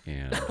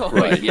 And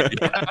right. Yeah.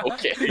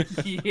 Okay.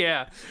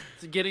 Yeah.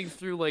 It's getting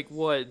through like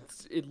what?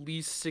 At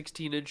least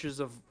 16 inches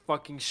of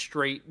fucking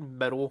straight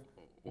metal.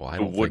 Well, I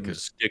the don't wooden think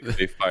stick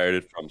they fired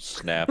it from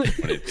snapped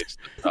when it hits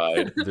the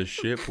tide. The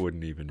ship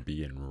wouldn't even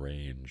be in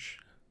range.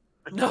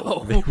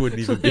 No. They wouldn't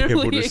even be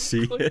able to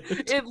see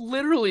it. It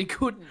literally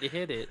couldn't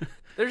hit it.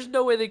 There's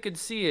no way they could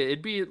see it.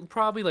 It'd be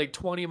probably like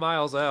 20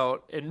 miles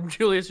out, and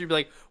Julius would be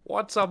like,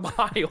 "What's a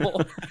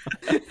mile?"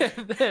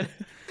 And then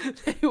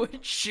they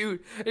would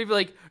shoot. And he'd be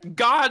like,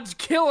 "God's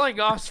killing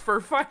us for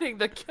fighting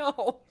the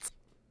Celts."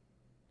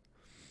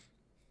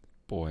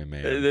 Boy,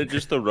 man. They're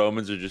just the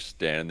Romans are just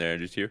standing there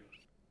and just hear.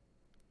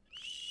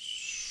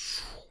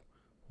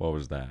 What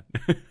was that?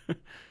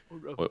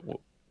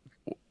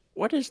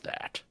 What is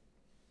that?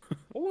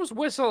 Who's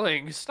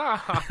whistling?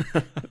 Stop.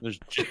 There's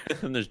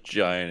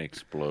giant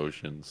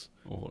explosions.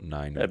 Oh,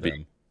 9 of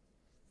them.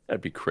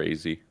 That'd be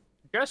crazy.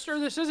 Jester,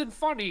 this isn't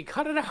funny.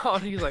 Cut it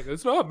out. And he's like,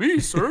 "It's not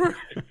me, sir.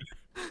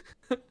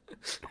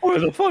 Where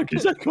the fuck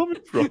is that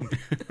coming from?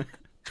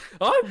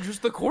 I'm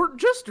just the court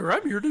jester.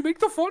 I'm here to make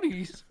the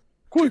funnies."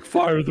 Quick,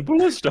 fire the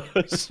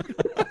ballistas.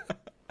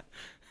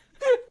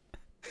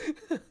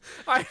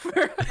 I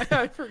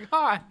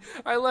forgot.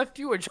 I left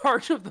you in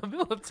charge of the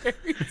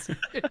military,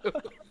 too.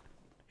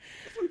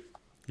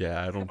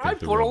 Yeah, I don't think I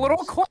put a little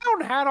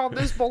clown hat on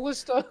this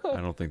ballista.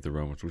 I don't think the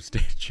Romans would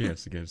stand a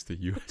chance against the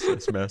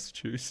USS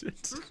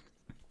Massachusetts.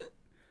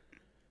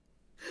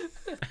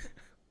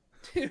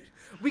 Dude,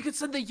 we could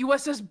send the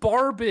USS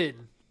Barb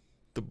in.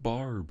 The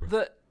Barb.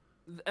 The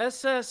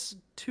SS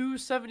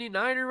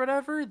 279 or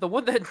whatever, the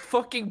one that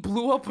fucking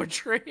blew up a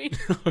train.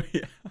 Oh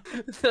yeah.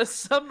 The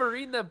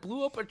submarine that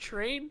blew up a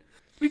train.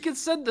 We could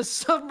send the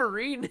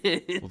submarine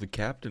in. Well, the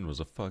captain was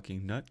a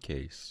fucking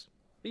nutcase.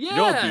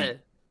 Yeah.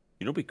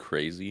 You know what'd be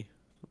crazy?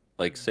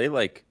 Like, say,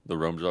 like, the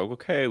Romans are like,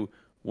 okay,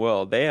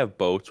 well, they have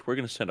boats. We're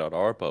going to send out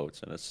our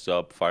boats. And a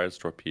sub fires a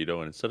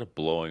torpedo, and instead of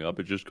blowing up,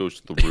 it just goes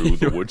through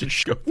the wooden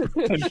ship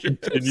and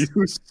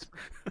continues.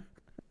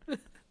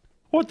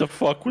 What the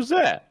fuck was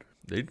that?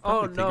 They'd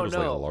probably think it was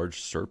like a large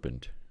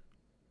serpent.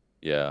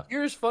 Yeah.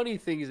 Here's funny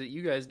things that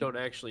you guys don't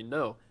actually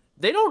know.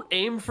 They don't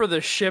aim for the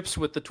ships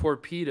with the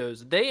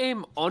torpedoes. They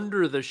aim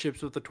under the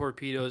ships with the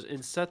torpedoes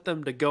and set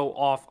them to go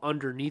off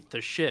underneath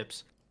the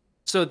ships.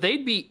 So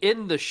they'd be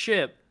in the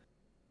ship.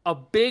 A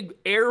big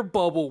air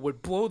bubble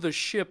would blow the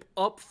ship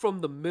up from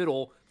the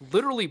middle,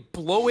 literally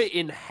blow it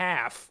in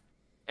half.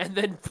 And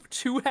then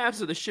two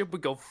halves of the ship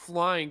would go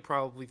flying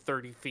probably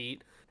 30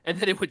 feet. And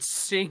then it would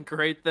sink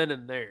right then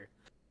and there.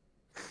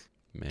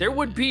 There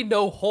would be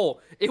no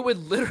hole. It would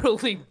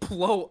literally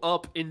blow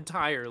up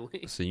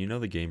entirely. So you know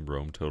the game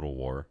Rome Total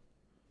War?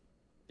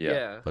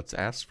 Yeah. Let's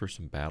ask for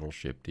some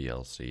Battleship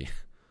DLC.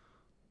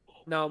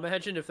 Now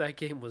imagine if that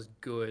game was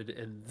good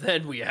and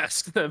then we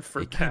asked them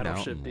for It came out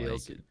Battleship in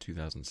DLC. like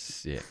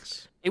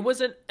 2006. It was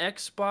an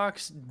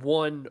Xbox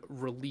One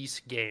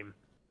release game.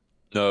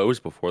 No, it was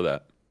before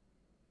that.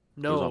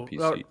 No, it was on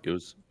PC. It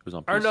was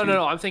on PC. or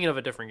no. I'm thinking of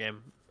a different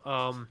game.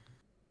 I'm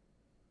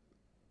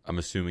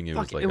assuming it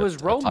Fuck, was like it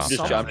was Rome top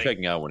something. I'm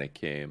checking out when it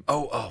came.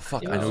 Oh,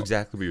 fuck! I know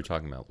exactly what you're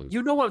talking about, Luke.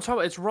 You know what I'm talking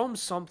about? It's Rome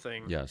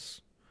something.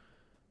 Yes.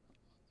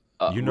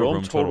 You know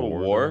Rome Total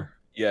War?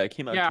 Yeah, it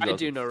came out. Yeah, in I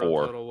do know 2004.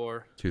 Rome Total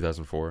War.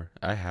 2004.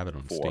 I have it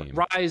on Four. Steam.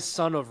 Rise,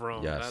 Son of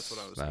Rome. Yes. That's what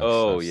I was that's- thinking.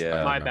 Oh, that's-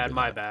 yeah. I My remember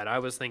bad. that. I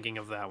was thinking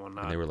of that one.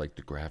 And they were like,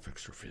 the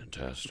graphics are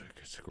fantastic.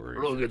 It's great.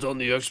 Look, it's on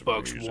the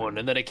Xbox amazing. One,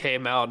 and then it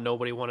came out.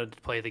 Nobody wanted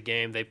to play the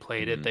game. They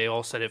played it. They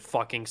all said it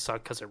fucking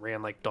sucked because it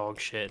ran like dog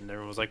shit, and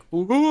everyone was like,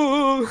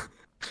 "Ooh."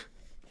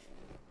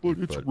 But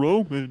it's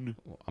Roman.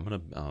 Well, I'm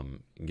gonna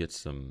get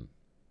some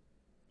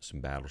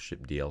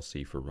Battleship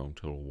DLC for Rome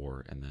Total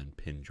War, and then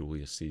pin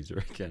Julius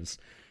Caesar against.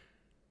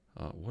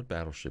 What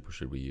battleship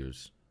should we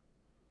use?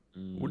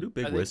 We'll do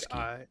Big Whiskey.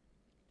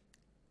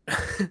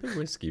 Big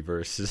Whiskey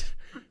versus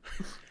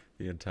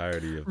the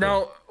entirety of.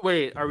 Now,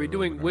 wait, are we the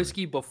doing Roman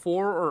whiskey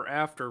before or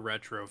after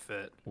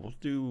retrofit?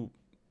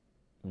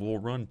 We'll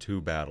run two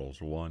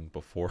battles, one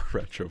before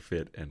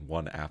retrofit and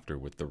one after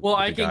with the. Well,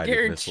 with I the can guided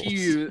guarantee missiles.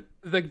 you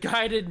the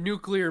guided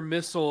nuclear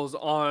missiles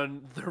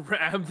on the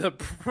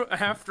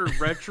after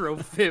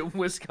retrofit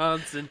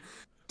Wisconsin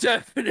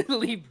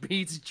definitely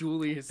beats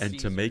Julius Caesar. And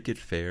to make it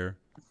fair,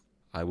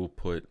 I will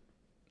put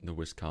the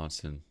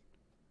Wisconsin,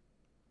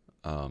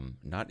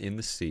 not in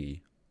the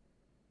sea,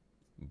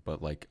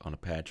 but like on a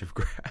patch of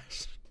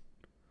grass.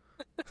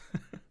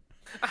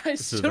 I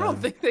still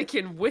don't think they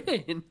can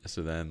win.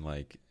 So then,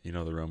 like, the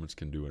Romans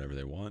can do whatever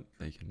they want.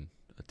 They can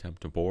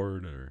attempt to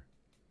board, or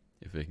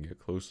if they can get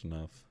close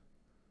enough,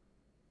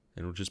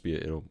 it'll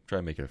try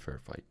to make it a fair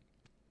fight.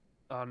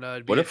 Oh no!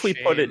 It'd be What a if we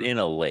put it shame. in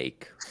a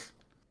lake?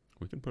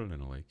 We can put it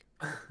in a lake.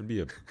 It'd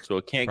be So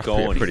it can't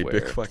probably go a pretty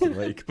anywhere. big fucking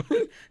lake.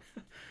 But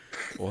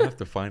we'll have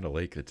to find a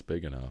lake that's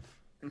big enough.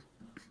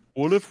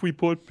 What if we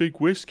put Big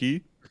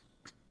Whiskey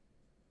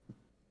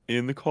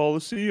in the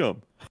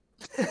Coliseum?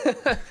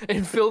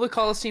 and fill the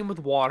Coliseum with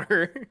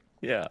water?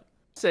 Yeah.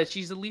 Said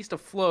she's at least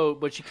afloat,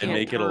 but she can't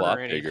make it a turn lot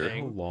or bigger. How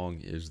anything. long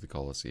is the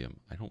Coliseum?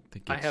 I don't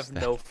think it's I have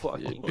that no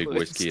fucking Big clue.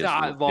 Whiskey It's is-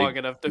 not long Big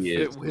enough to Whiskey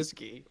fit is-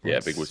 whiskey. Yeah,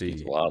 Let's Big Whiskey's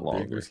see. a lot Big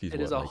longer. Whiskey's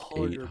It is what, like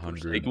 100%.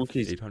 800, Big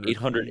Whiskey's 800 feet?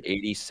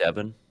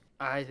 887.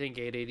 I think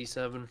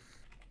 887.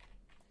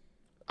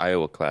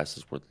 Iowa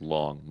classes with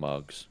long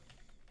mugs.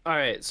 All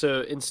right,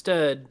 so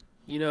instead,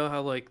 you know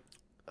how like,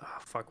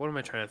 fuck, what am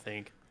I trying to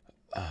think?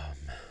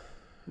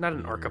 Not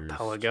an There's-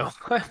 archipelago.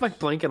 Why am I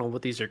blanking on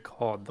what these are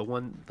called? The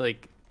one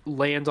like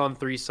lands on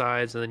three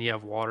sides and then you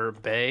have water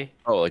bay.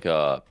 Oh, like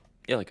a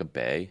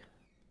bay.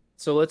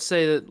 So let's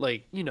say that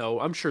like,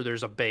 I'm sure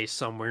there's a bay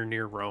somewhere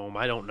near Rome.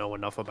 I don't know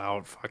enough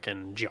about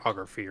fucking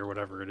geography or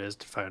whatever it is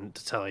to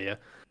tell you.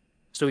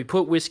 So we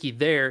put whiskey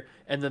there,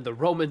 and then the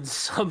Romans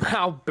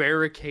somehow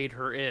barricade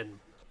her in,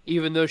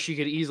 even though she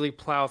could easily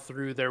plow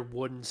through their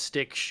wooden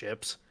stick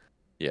ships.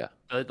 Yeah.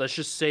 Let's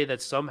just say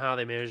that somehow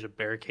they managed to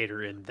barricade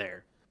her in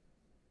there.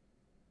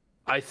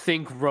 I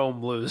think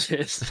Rome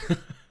loses.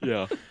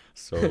 Yeah.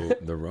 So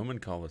the Roman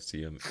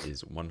Colosseum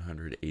is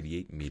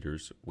 188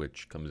 meters,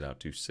 which comes out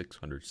to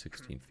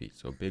 616 feet.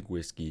 So Big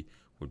Whiskey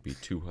would be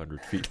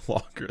 200 feet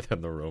longer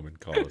than the Roman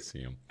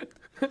Colosseum.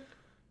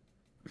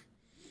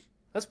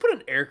 Let's put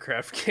an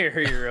aircraft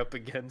carrier up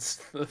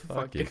against the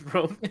fucking it.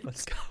 Romans.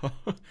 Let's go.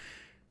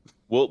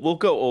 We'll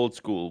go old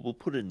school. We'll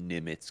put a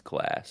Nimitz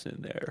class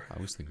in there. I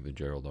was thinking the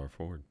Gerald R.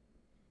 Ford.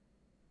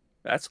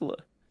 That's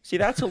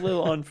a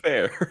little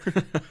unfair.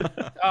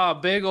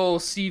 Big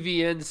old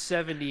CVN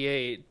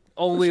 78,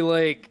 only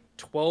like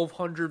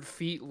 1,200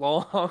 feet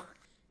long.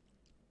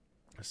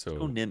 So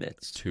Go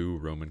Nimitz. 2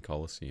 Roman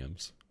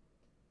Colosseums.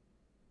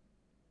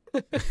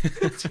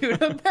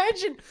 Dude,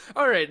 imagine.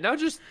 All right, now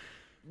just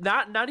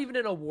not even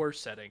in a war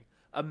setting.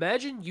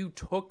 Imagine you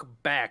took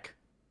back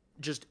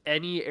just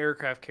any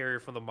aircraft carrier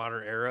from the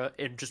modern era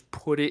and just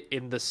put it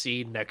in the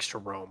sea next to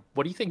Rome.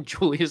 What do you think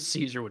Julius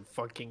Caesar would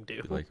fucking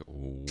do? Be like,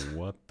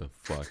 what the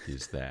fuck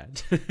is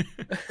that?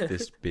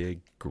 This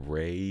big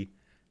gray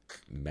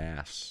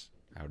mass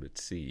out at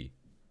sea.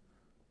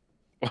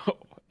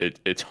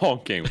 It's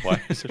honking.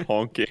 Why is it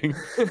honking?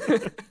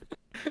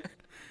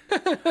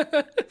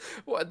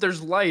 What?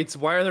 There's lights.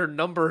 Why are there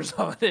numbers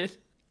on it?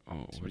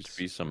 Oh, Seems to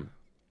be some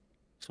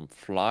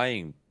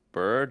flying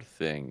bird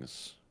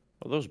things.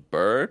 Are those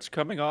birds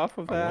coming off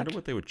of I that? wonder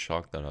what they would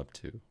chalk that up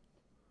to.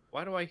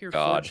 Why do I hear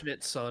God.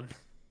 Fortunate Son?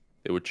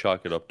 They would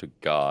chalk it up to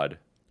God.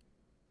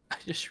 I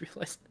just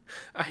realized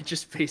I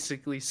just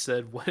basically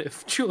said, what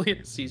if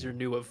Julius Caesar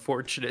knew what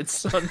Fortunate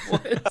Son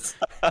was?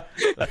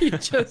 He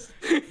just...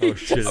 Oh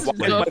shit! It's No.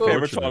 playing My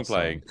favorite Fortunate song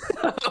playing.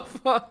 Oh,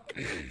 fuck.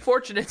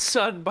 Fortunate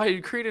Son by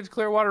Creedence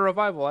Clearwater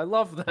Revival. I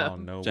love them. Oh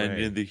no Send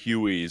way! in the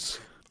Hueys.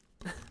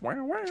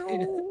 Wow,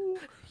 wow.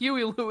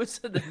 Huey Lewis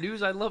and the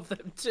News, I love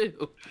them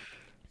too.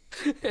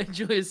 And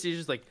Julius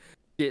Caesar's like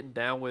getting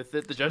down with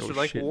it. The judge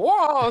like, shit.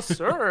 whoa,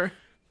 sir.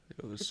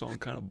 Yo, this song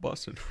kind of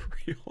busted for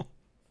real.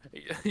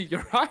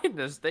 Your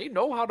Highness, they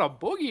know how to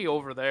boogie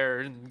over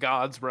there in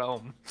God's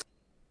realm.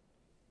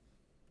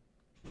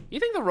 You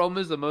think the Rome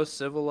is the most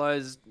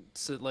civilized,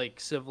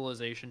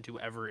 civilization to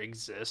ever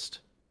exist?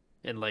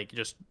 And, like,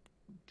 just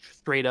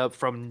straight up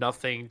from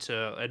nothing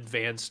to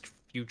advanced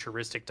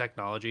futuristic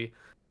technology?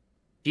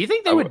 Do you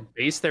think they would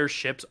base their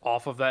ships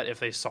off of that if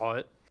they saw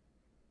it?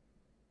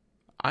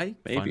 I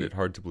find Maybe. it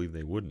hard to believe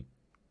they wouldn't.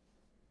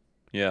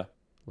 Yeah.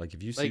 Like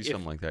if you see Like, if-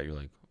 something like that, you're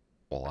like,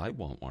 well, I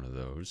want one of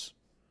those.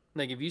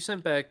 Like, if you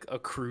sent back a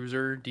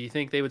cruiser, do you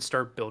think they would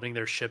start building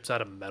their ships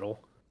out of metal?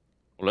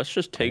 Well, let's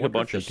just I take a wonder if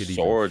bunch they of could even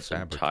swords and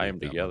fabricate tie them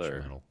that much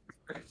together. metal.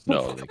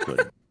 No, they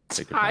couldn't.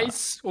 They could Tie not.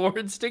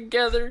 swords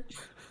together?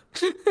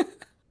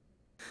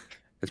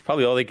 It's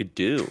probably all they could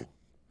do.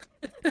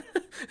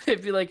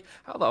 They'd be like,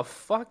 how the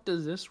fuck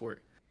does this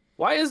work?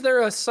 Why is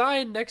there a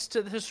sign next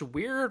to this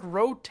weird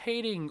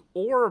rotating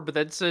orb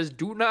that says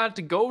 "Do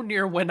not go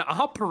near when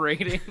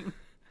operating"?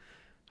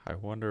 I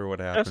wonder what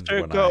happens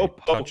Esther, when go I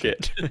poke touch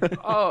it.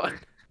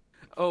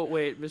 Oh,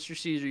 wait, Mr.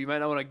 Caesar, you might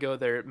not want to go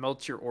there. It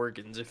melts your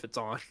organs if it's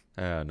on.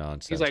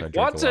 Nonsense. He's I like, drink a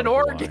what's lot an of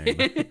organ?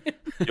 wine.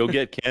 You'll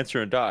get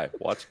cancer and die.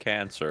 What's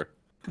cancer?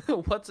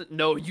 What's it?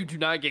 No, you do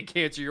not get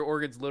cancer. Your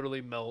organs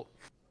literally melt.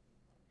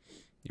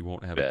 You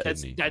won't have Bet. a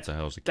kidney. What the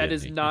hell's a That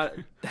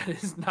kidney?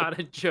 is not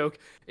a joke.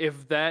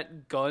 If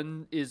that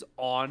gun is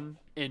on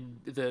and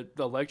the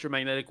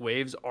electromagnetic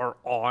waves are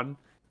on,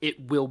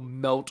 it will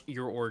melt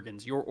your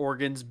organs. Your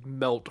organs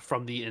melt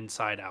from the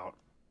inside out.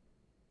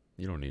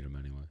 You don't need them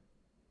anyway.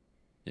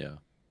 Yeah.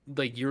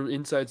 Like your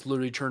insides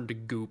literally turn to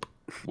goop.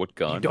 What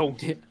gun? You don't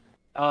get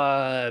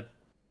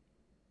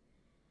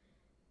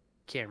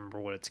can't remember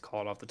what it's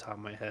called off the top of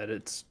my head.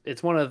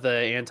 It's one of the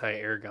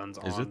anti-air guns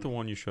Is it the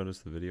one you showed us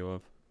the video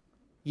of?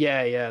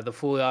 Yeah, the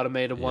fully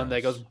automated one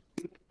that Yes. goes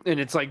and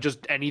it's like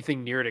just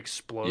anything near it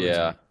explodes.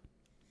 Yeah.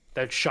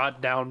 That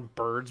shot down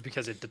birds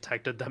because it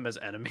detected them as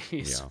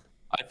enemies. Yeah.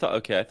 I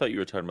thought you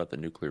were talking about the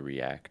nuclear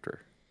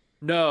reactor.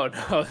 No,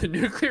 the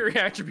nuclear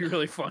reactor would be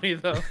really funny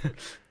though.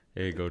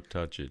 Hey, go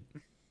touch it.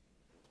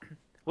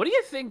 What do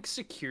you think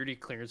security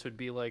clearance would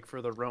be like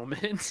for the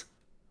Romans?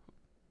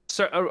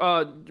 So,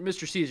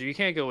 Mr. Caesar, you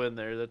can't go in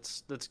there.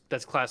 That's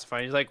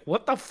classified. He's like,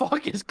 what the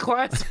fuck is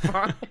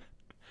classified?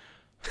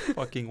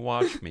 Fucking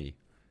watch me.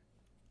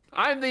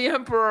 I'm the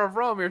emperor of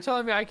Rome. You're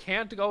telling me I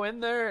can't go in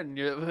there? And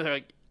you're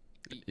like,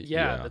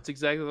 yeah, Yeah. that's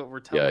exactly what we're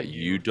Yeah, telling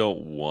you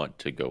don't want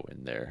to go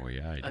in there. Oh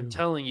yeah, I do. I'm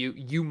telling you,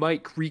 you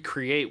might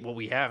recreate what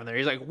we have in there.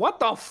 He's like, what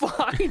the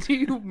fuck do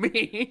you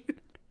mean?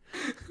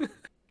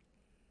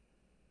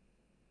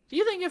 Do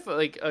you think if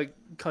like a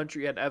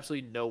country had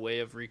absolutely no way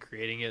of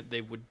recreating it,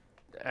 they would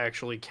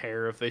actually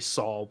care if they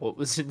saw what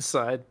was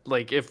inside?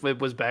 Like if it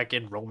was back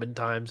in Roman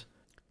times?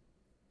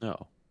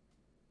 No.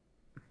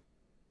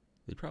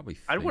 They'd probably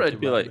I'd think wanna It'd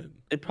be about like it.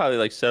 it'd probably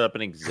like set up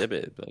an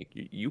exhibit. Like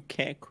you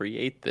can't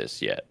create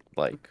this yet.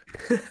 Like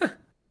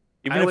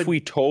even I if would- we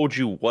told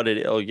you what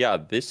it oh yeah,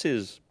 this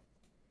is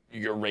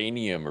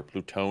uranium or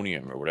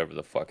plutonium or whatever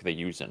the fuck they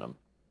use in them.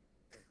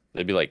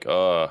 They'd be like,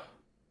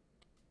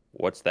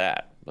 what's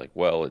that? Like,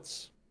 well,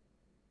 it's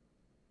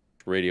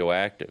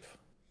radioactive.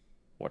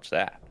 What's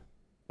that?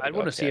 I'd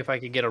want to see if I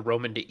could get a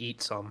Roman to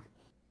eat some.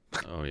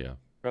 Oh yeah.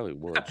 probably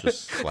would.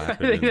 Just I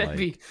slap it think in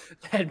like.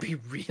 that'd be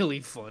really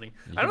funny.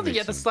 you I don't can think you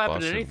make have to some slap it in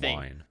busted anything.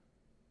 wine.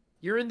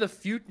 You're in the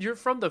future. You're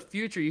from the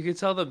future. You could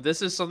tell them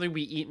this is something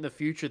we eat in the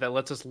future that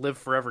lets us live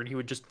forever, and he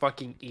would just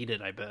fucking eat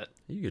it. I bet.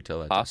 You could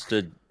tell that.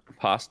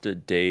 Pasta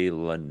de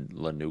la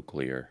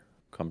nuclear.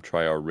 Come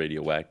try our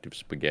radioactive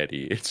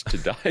spaghetti. It's to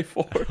die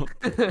for.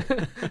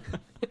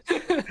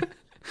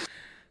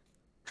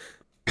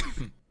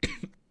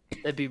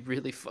 That'd be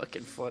really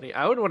fucking funny.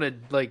 I would want to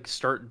like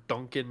start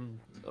dunking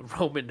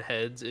Roman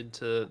heads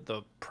into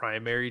the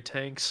primary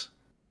tanks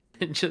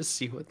and just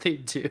see what they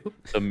do. The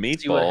what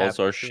meatballs happens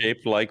are to 'em.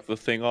 shaped like the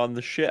thing on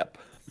the ship.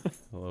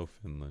 Hello,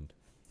 Finland.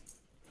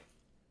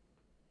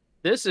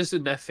 This is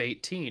an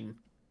F-18.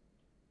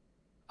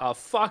 A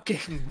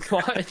fucking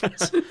what?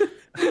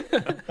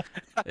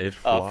 It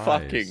flies.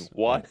 fucking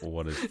what?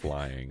 What is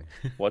flying?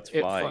 What's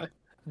It flying? fly-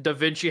 Da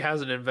Vinci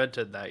hasn't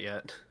invented that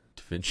yet.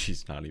 Da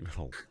Vinci's not even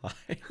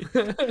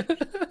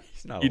alive.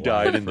 He's not He alive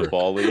died in the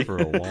volley. for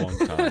a long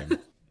time.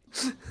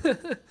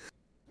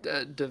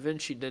 Da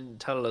Vinci didn't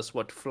tell us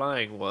what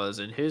flying was,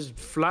 and his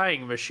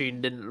flying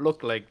machine didn't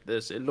look like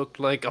this. It looked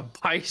like a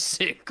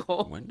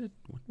bicycle. When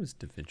was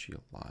Da Vinci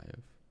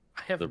alive?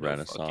 I have The no fucking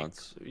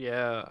Renaissance. clue.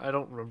 Yeah, I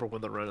don't remember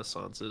when the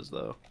Renaissance is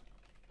though.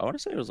 I want to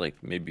say it was like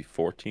maybe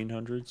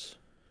 1400s.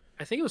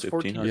 I think it was 1500?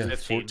 14 Yeah, or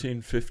 15.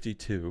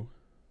 1452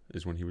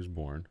 is when he was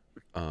born.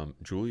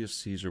 Julius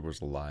Caesar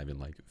was alive in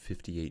like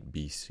 58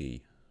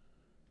 BC.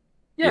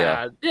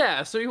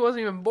 Yeah, so he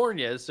wasn't even born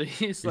yet. So he's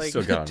He's like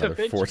still got Da another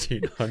Vinci.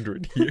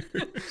 1400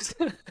 years.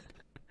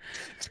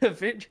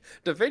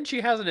 Da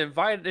Vinci hasn't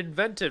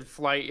invented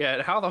flight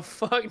yet. How the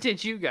fuck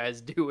did you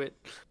guys do it?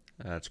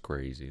 That's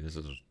crazy. This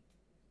is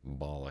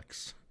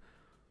bollocks.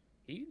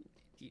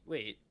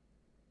 Wait.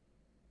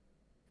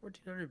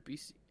 1400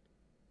 BC.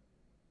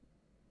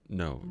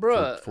 No,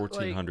 Bruh,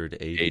 1400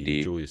 AD. AD.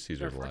 Julius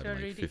Caesar was alive in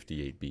 1400 like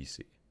 58 BC.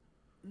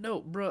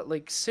 No, bro,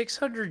 like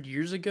 600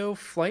 years ago,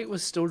 flight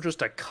was still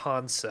just a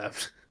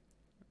concept.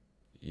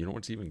 You know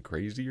what's even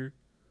crazier?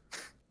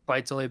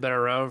 Flight's only been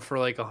around for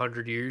like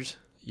 100 years.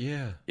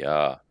 Yeah,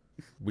 Yeah.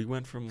 we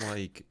went from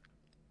like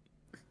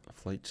a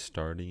flight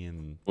starting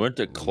in We went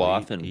to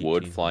cloth late and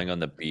wood 1800s. flying on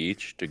the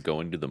beach to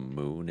going to the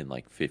moon in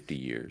like 50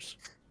 years.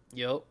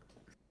 Yep.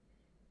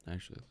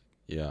 Actually,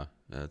 yeah,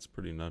 that's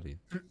pretty nutty.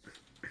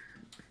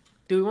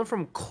 Dude, we went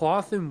from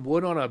cloth and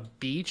wood on a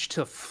beach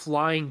to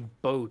flying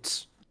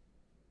boats.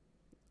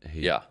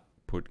 Hey, Yeah.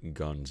 put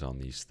guns on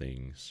these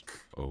things.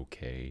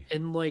 Okay.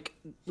 In like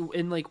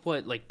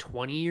what, like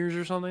 20 years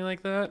or something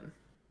like that?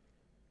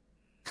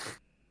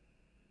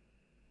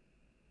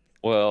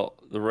 Well,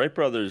 the Wright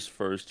brothers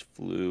first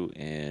flew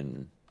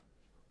in.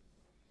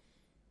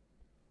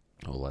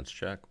 Oh, let's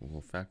check.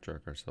 We'll fact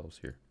check ourselves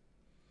here.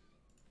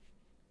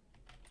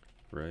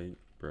 Wright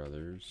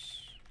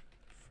brothers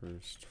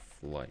first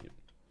flight.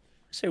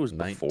 I say it was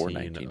before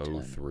 1910.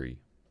 1903.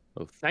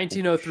 Oh,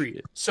 1903.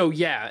 shit. So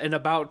yeah,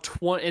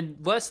 in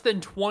less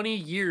than 20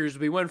 years,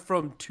 we went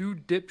from two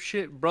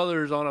dipshit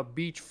brothers on a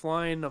beach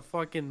flying a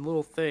fucking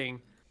little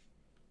thing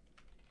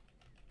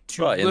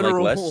to Right, in, like,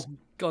 literal less-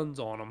 guns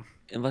on them.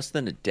 In less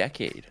than a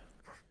decade.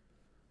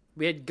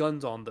 We had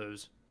guns on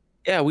those.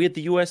 Yeah, we had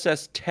the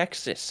USS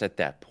Texas at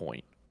that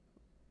point.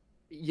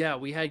 Yeah,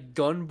 we had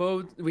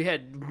gunboats. We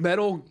had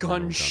metal gun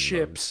gunboats.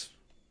 ships,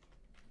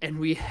 and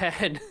we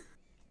had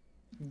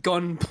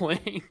gun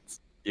planes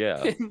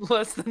Yeah. in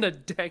less than a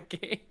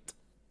decade.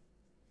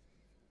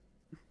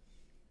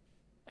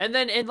 And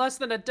then in less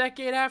than a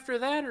decade after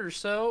that or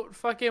so,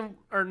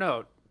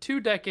 2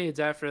 decades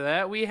after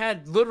that, we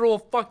had literal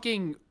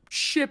fucking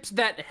ships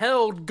that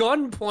held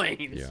gun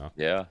planes. Yeah.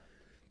 Yeah.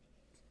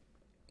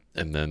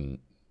 And then,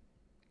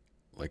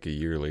 like a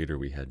year later,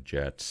 we had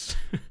jets.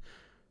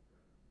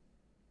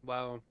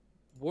 Wow.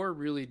 War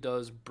really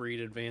does breed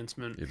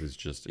advancement. It is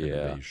just Yeah.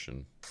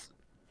 innovation.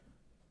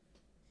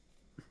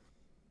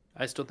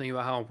 I still think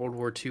about how in World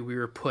War II we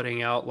were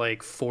putting out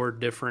like 4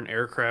 different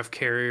aircraft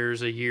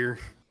carriers a year.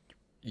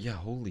 Yeah,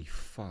 holy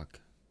fuck.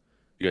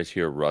 You guys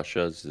hear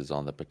Russia's is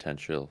on the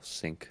potential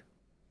sink?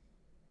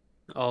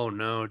 Oh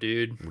no,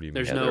 dude. What do you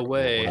There's mean? Yeah, no their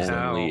way.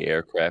 How? only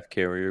aircraft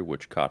carrier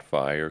which caught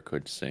fire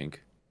could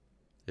sink.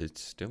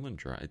 It's still in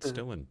dry. It's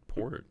still in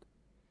port.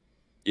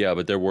 Yeah,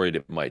 but they're worried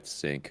it might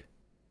sink.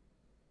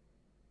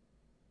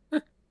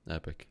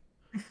 Epic.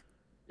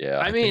 Yeah.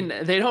 I mean,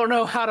 they don't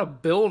know how to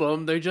build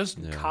them. They just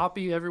Yeah.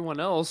 copy everyone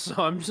else. So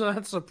I'm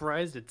not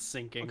surprised it's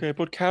sinking. Okay,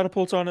 put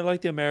catapults on it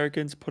like the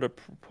Americans. Put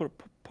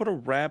a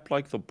ramp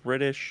like the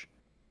British,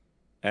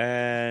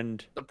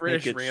 and The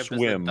British make it ramp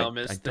swim. is the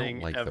dumbest I don't thing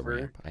like the ever.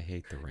 ramp. I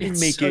hate the ramp. And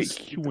It's make so it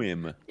stupid.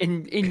 swim.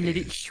 And let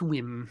it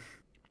swim.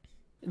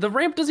 The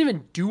ramp doesn't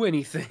even do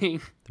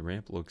anything. The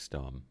ramp looks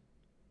dumb.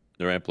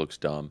 The ramp looks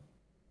dumb.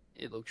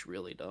 It looks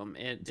really dumb,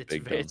 and it's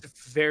big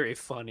it's very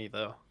funny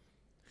though.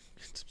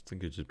 It's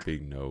like it's just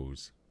big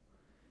nose.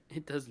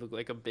 It does look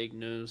like a big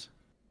nose.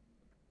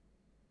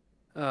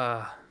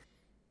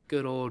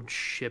 Good old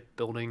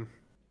shipbuilding,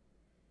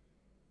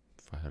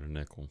 If I had a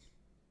nickel,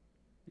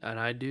 and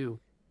I do.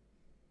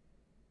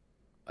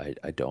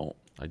 I don't.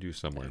 I do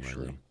somewhere in my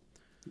Actually. room.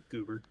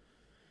 Goober.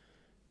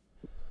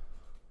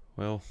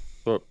 Well,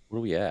 But where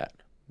are we at?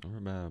 we're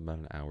about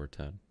an hour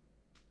 10.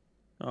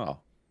 Oh,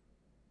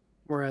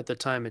 We're at the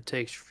time it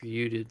takes for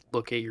you to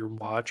look at your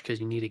watch because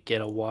you need to get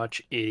a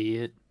watch,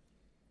 idiot.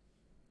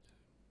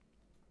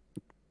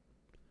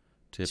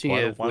 Tip, Speaking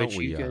of which,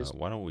 you guys-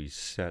 why don't we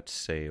set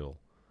sail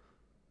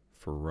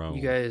for Rome?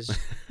 You guys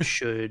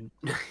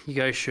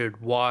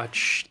should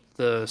watch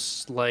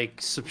the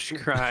like,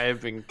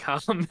 subscribe, and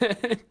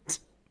comment.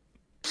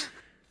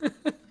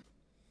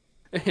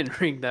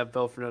 And ring that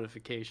bell for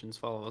notifications.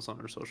 Follow us on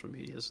our social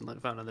medias and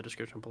found in the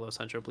description below.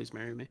 Sancho, please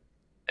marry me.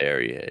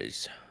 there he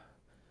is.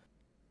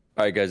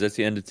 All right, guys, that's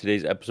the end of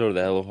today's episode of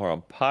the Hello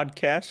Harem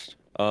podcast.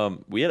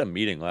 We had a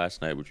meeting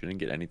last night, which we didn't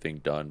get anything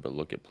done, but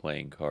look at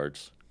playing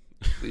cards.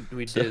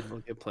 We did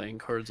look at playing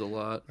cards a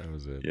lot. That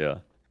was it. Yeah.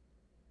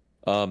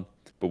 But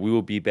we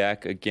will be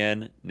back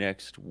again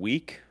next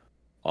week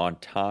on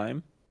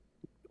time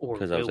Or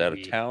because I was will out of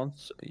we? town.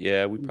 So,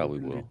 yeah, we probably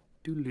will.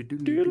 Doodly,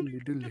 doodly,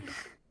 doodly, doodly.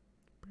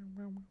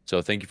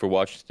 So thank you for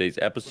watching today's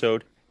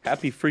episode.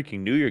 Happy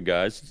freaking New Year,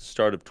 guys. It's the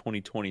start of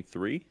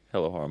 2023.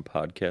 Hello Harem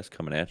Podcast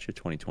coming at you,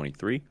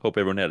 2023. Hope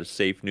everyone had a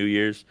safe New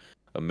Year's.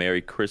 a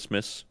Merry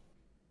Christmas.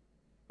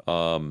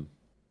 Happy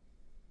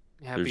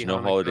There's no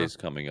Hanukkah. holidays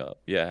coming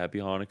up. Yeah, Happy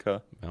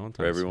Hanukkah Valentine's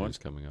for everyone. Day is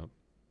coming up.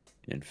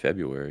 In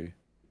February.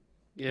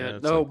 Yeah,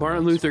 it's no, like the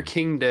Martin next Luther one.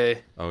 King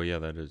Day. Oh yeah,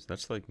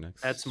 that's like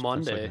next. That's like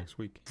Monday. next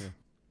week. Yeah,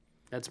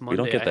 That's We Monday.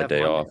 don't get I that have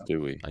day Monday off,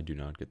 do we? I do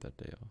not get that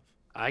day off.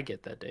 I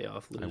get that day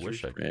off. I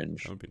wish I did.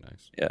 Cringe. That would be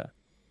nice. Yeah.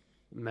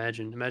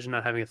 Imagine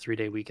not having a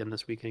 3-day weekend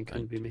this weekend.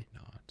 Couldn't be me.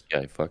 Not. Yeah,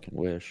 I fucking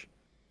wish.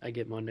 I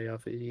get Monday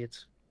off,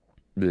 idiots.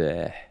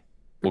 Bleh.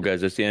 Well,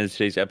 guys, that's the end of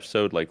today's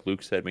episode. Like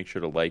Luke said, make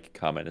sure to like,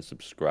 comment, and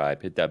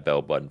subscribe. Hit that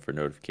bell button for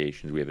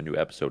notifications. We have a new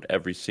episode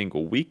every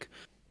single week.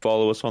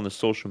 Follow us on the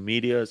social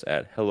medias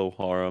at Hello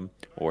Harem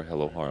or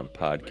Hello Harem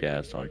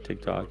Podcast on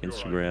TikTok,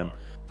 Instagram,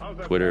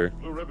 Twitter,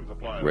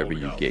 wherever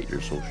you get your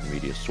social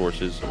media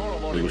sources.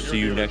 We will see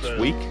you next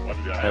week.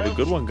 Have a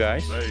good one,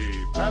 guys.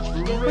 Say, Pabst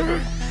Blue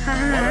Ribbon.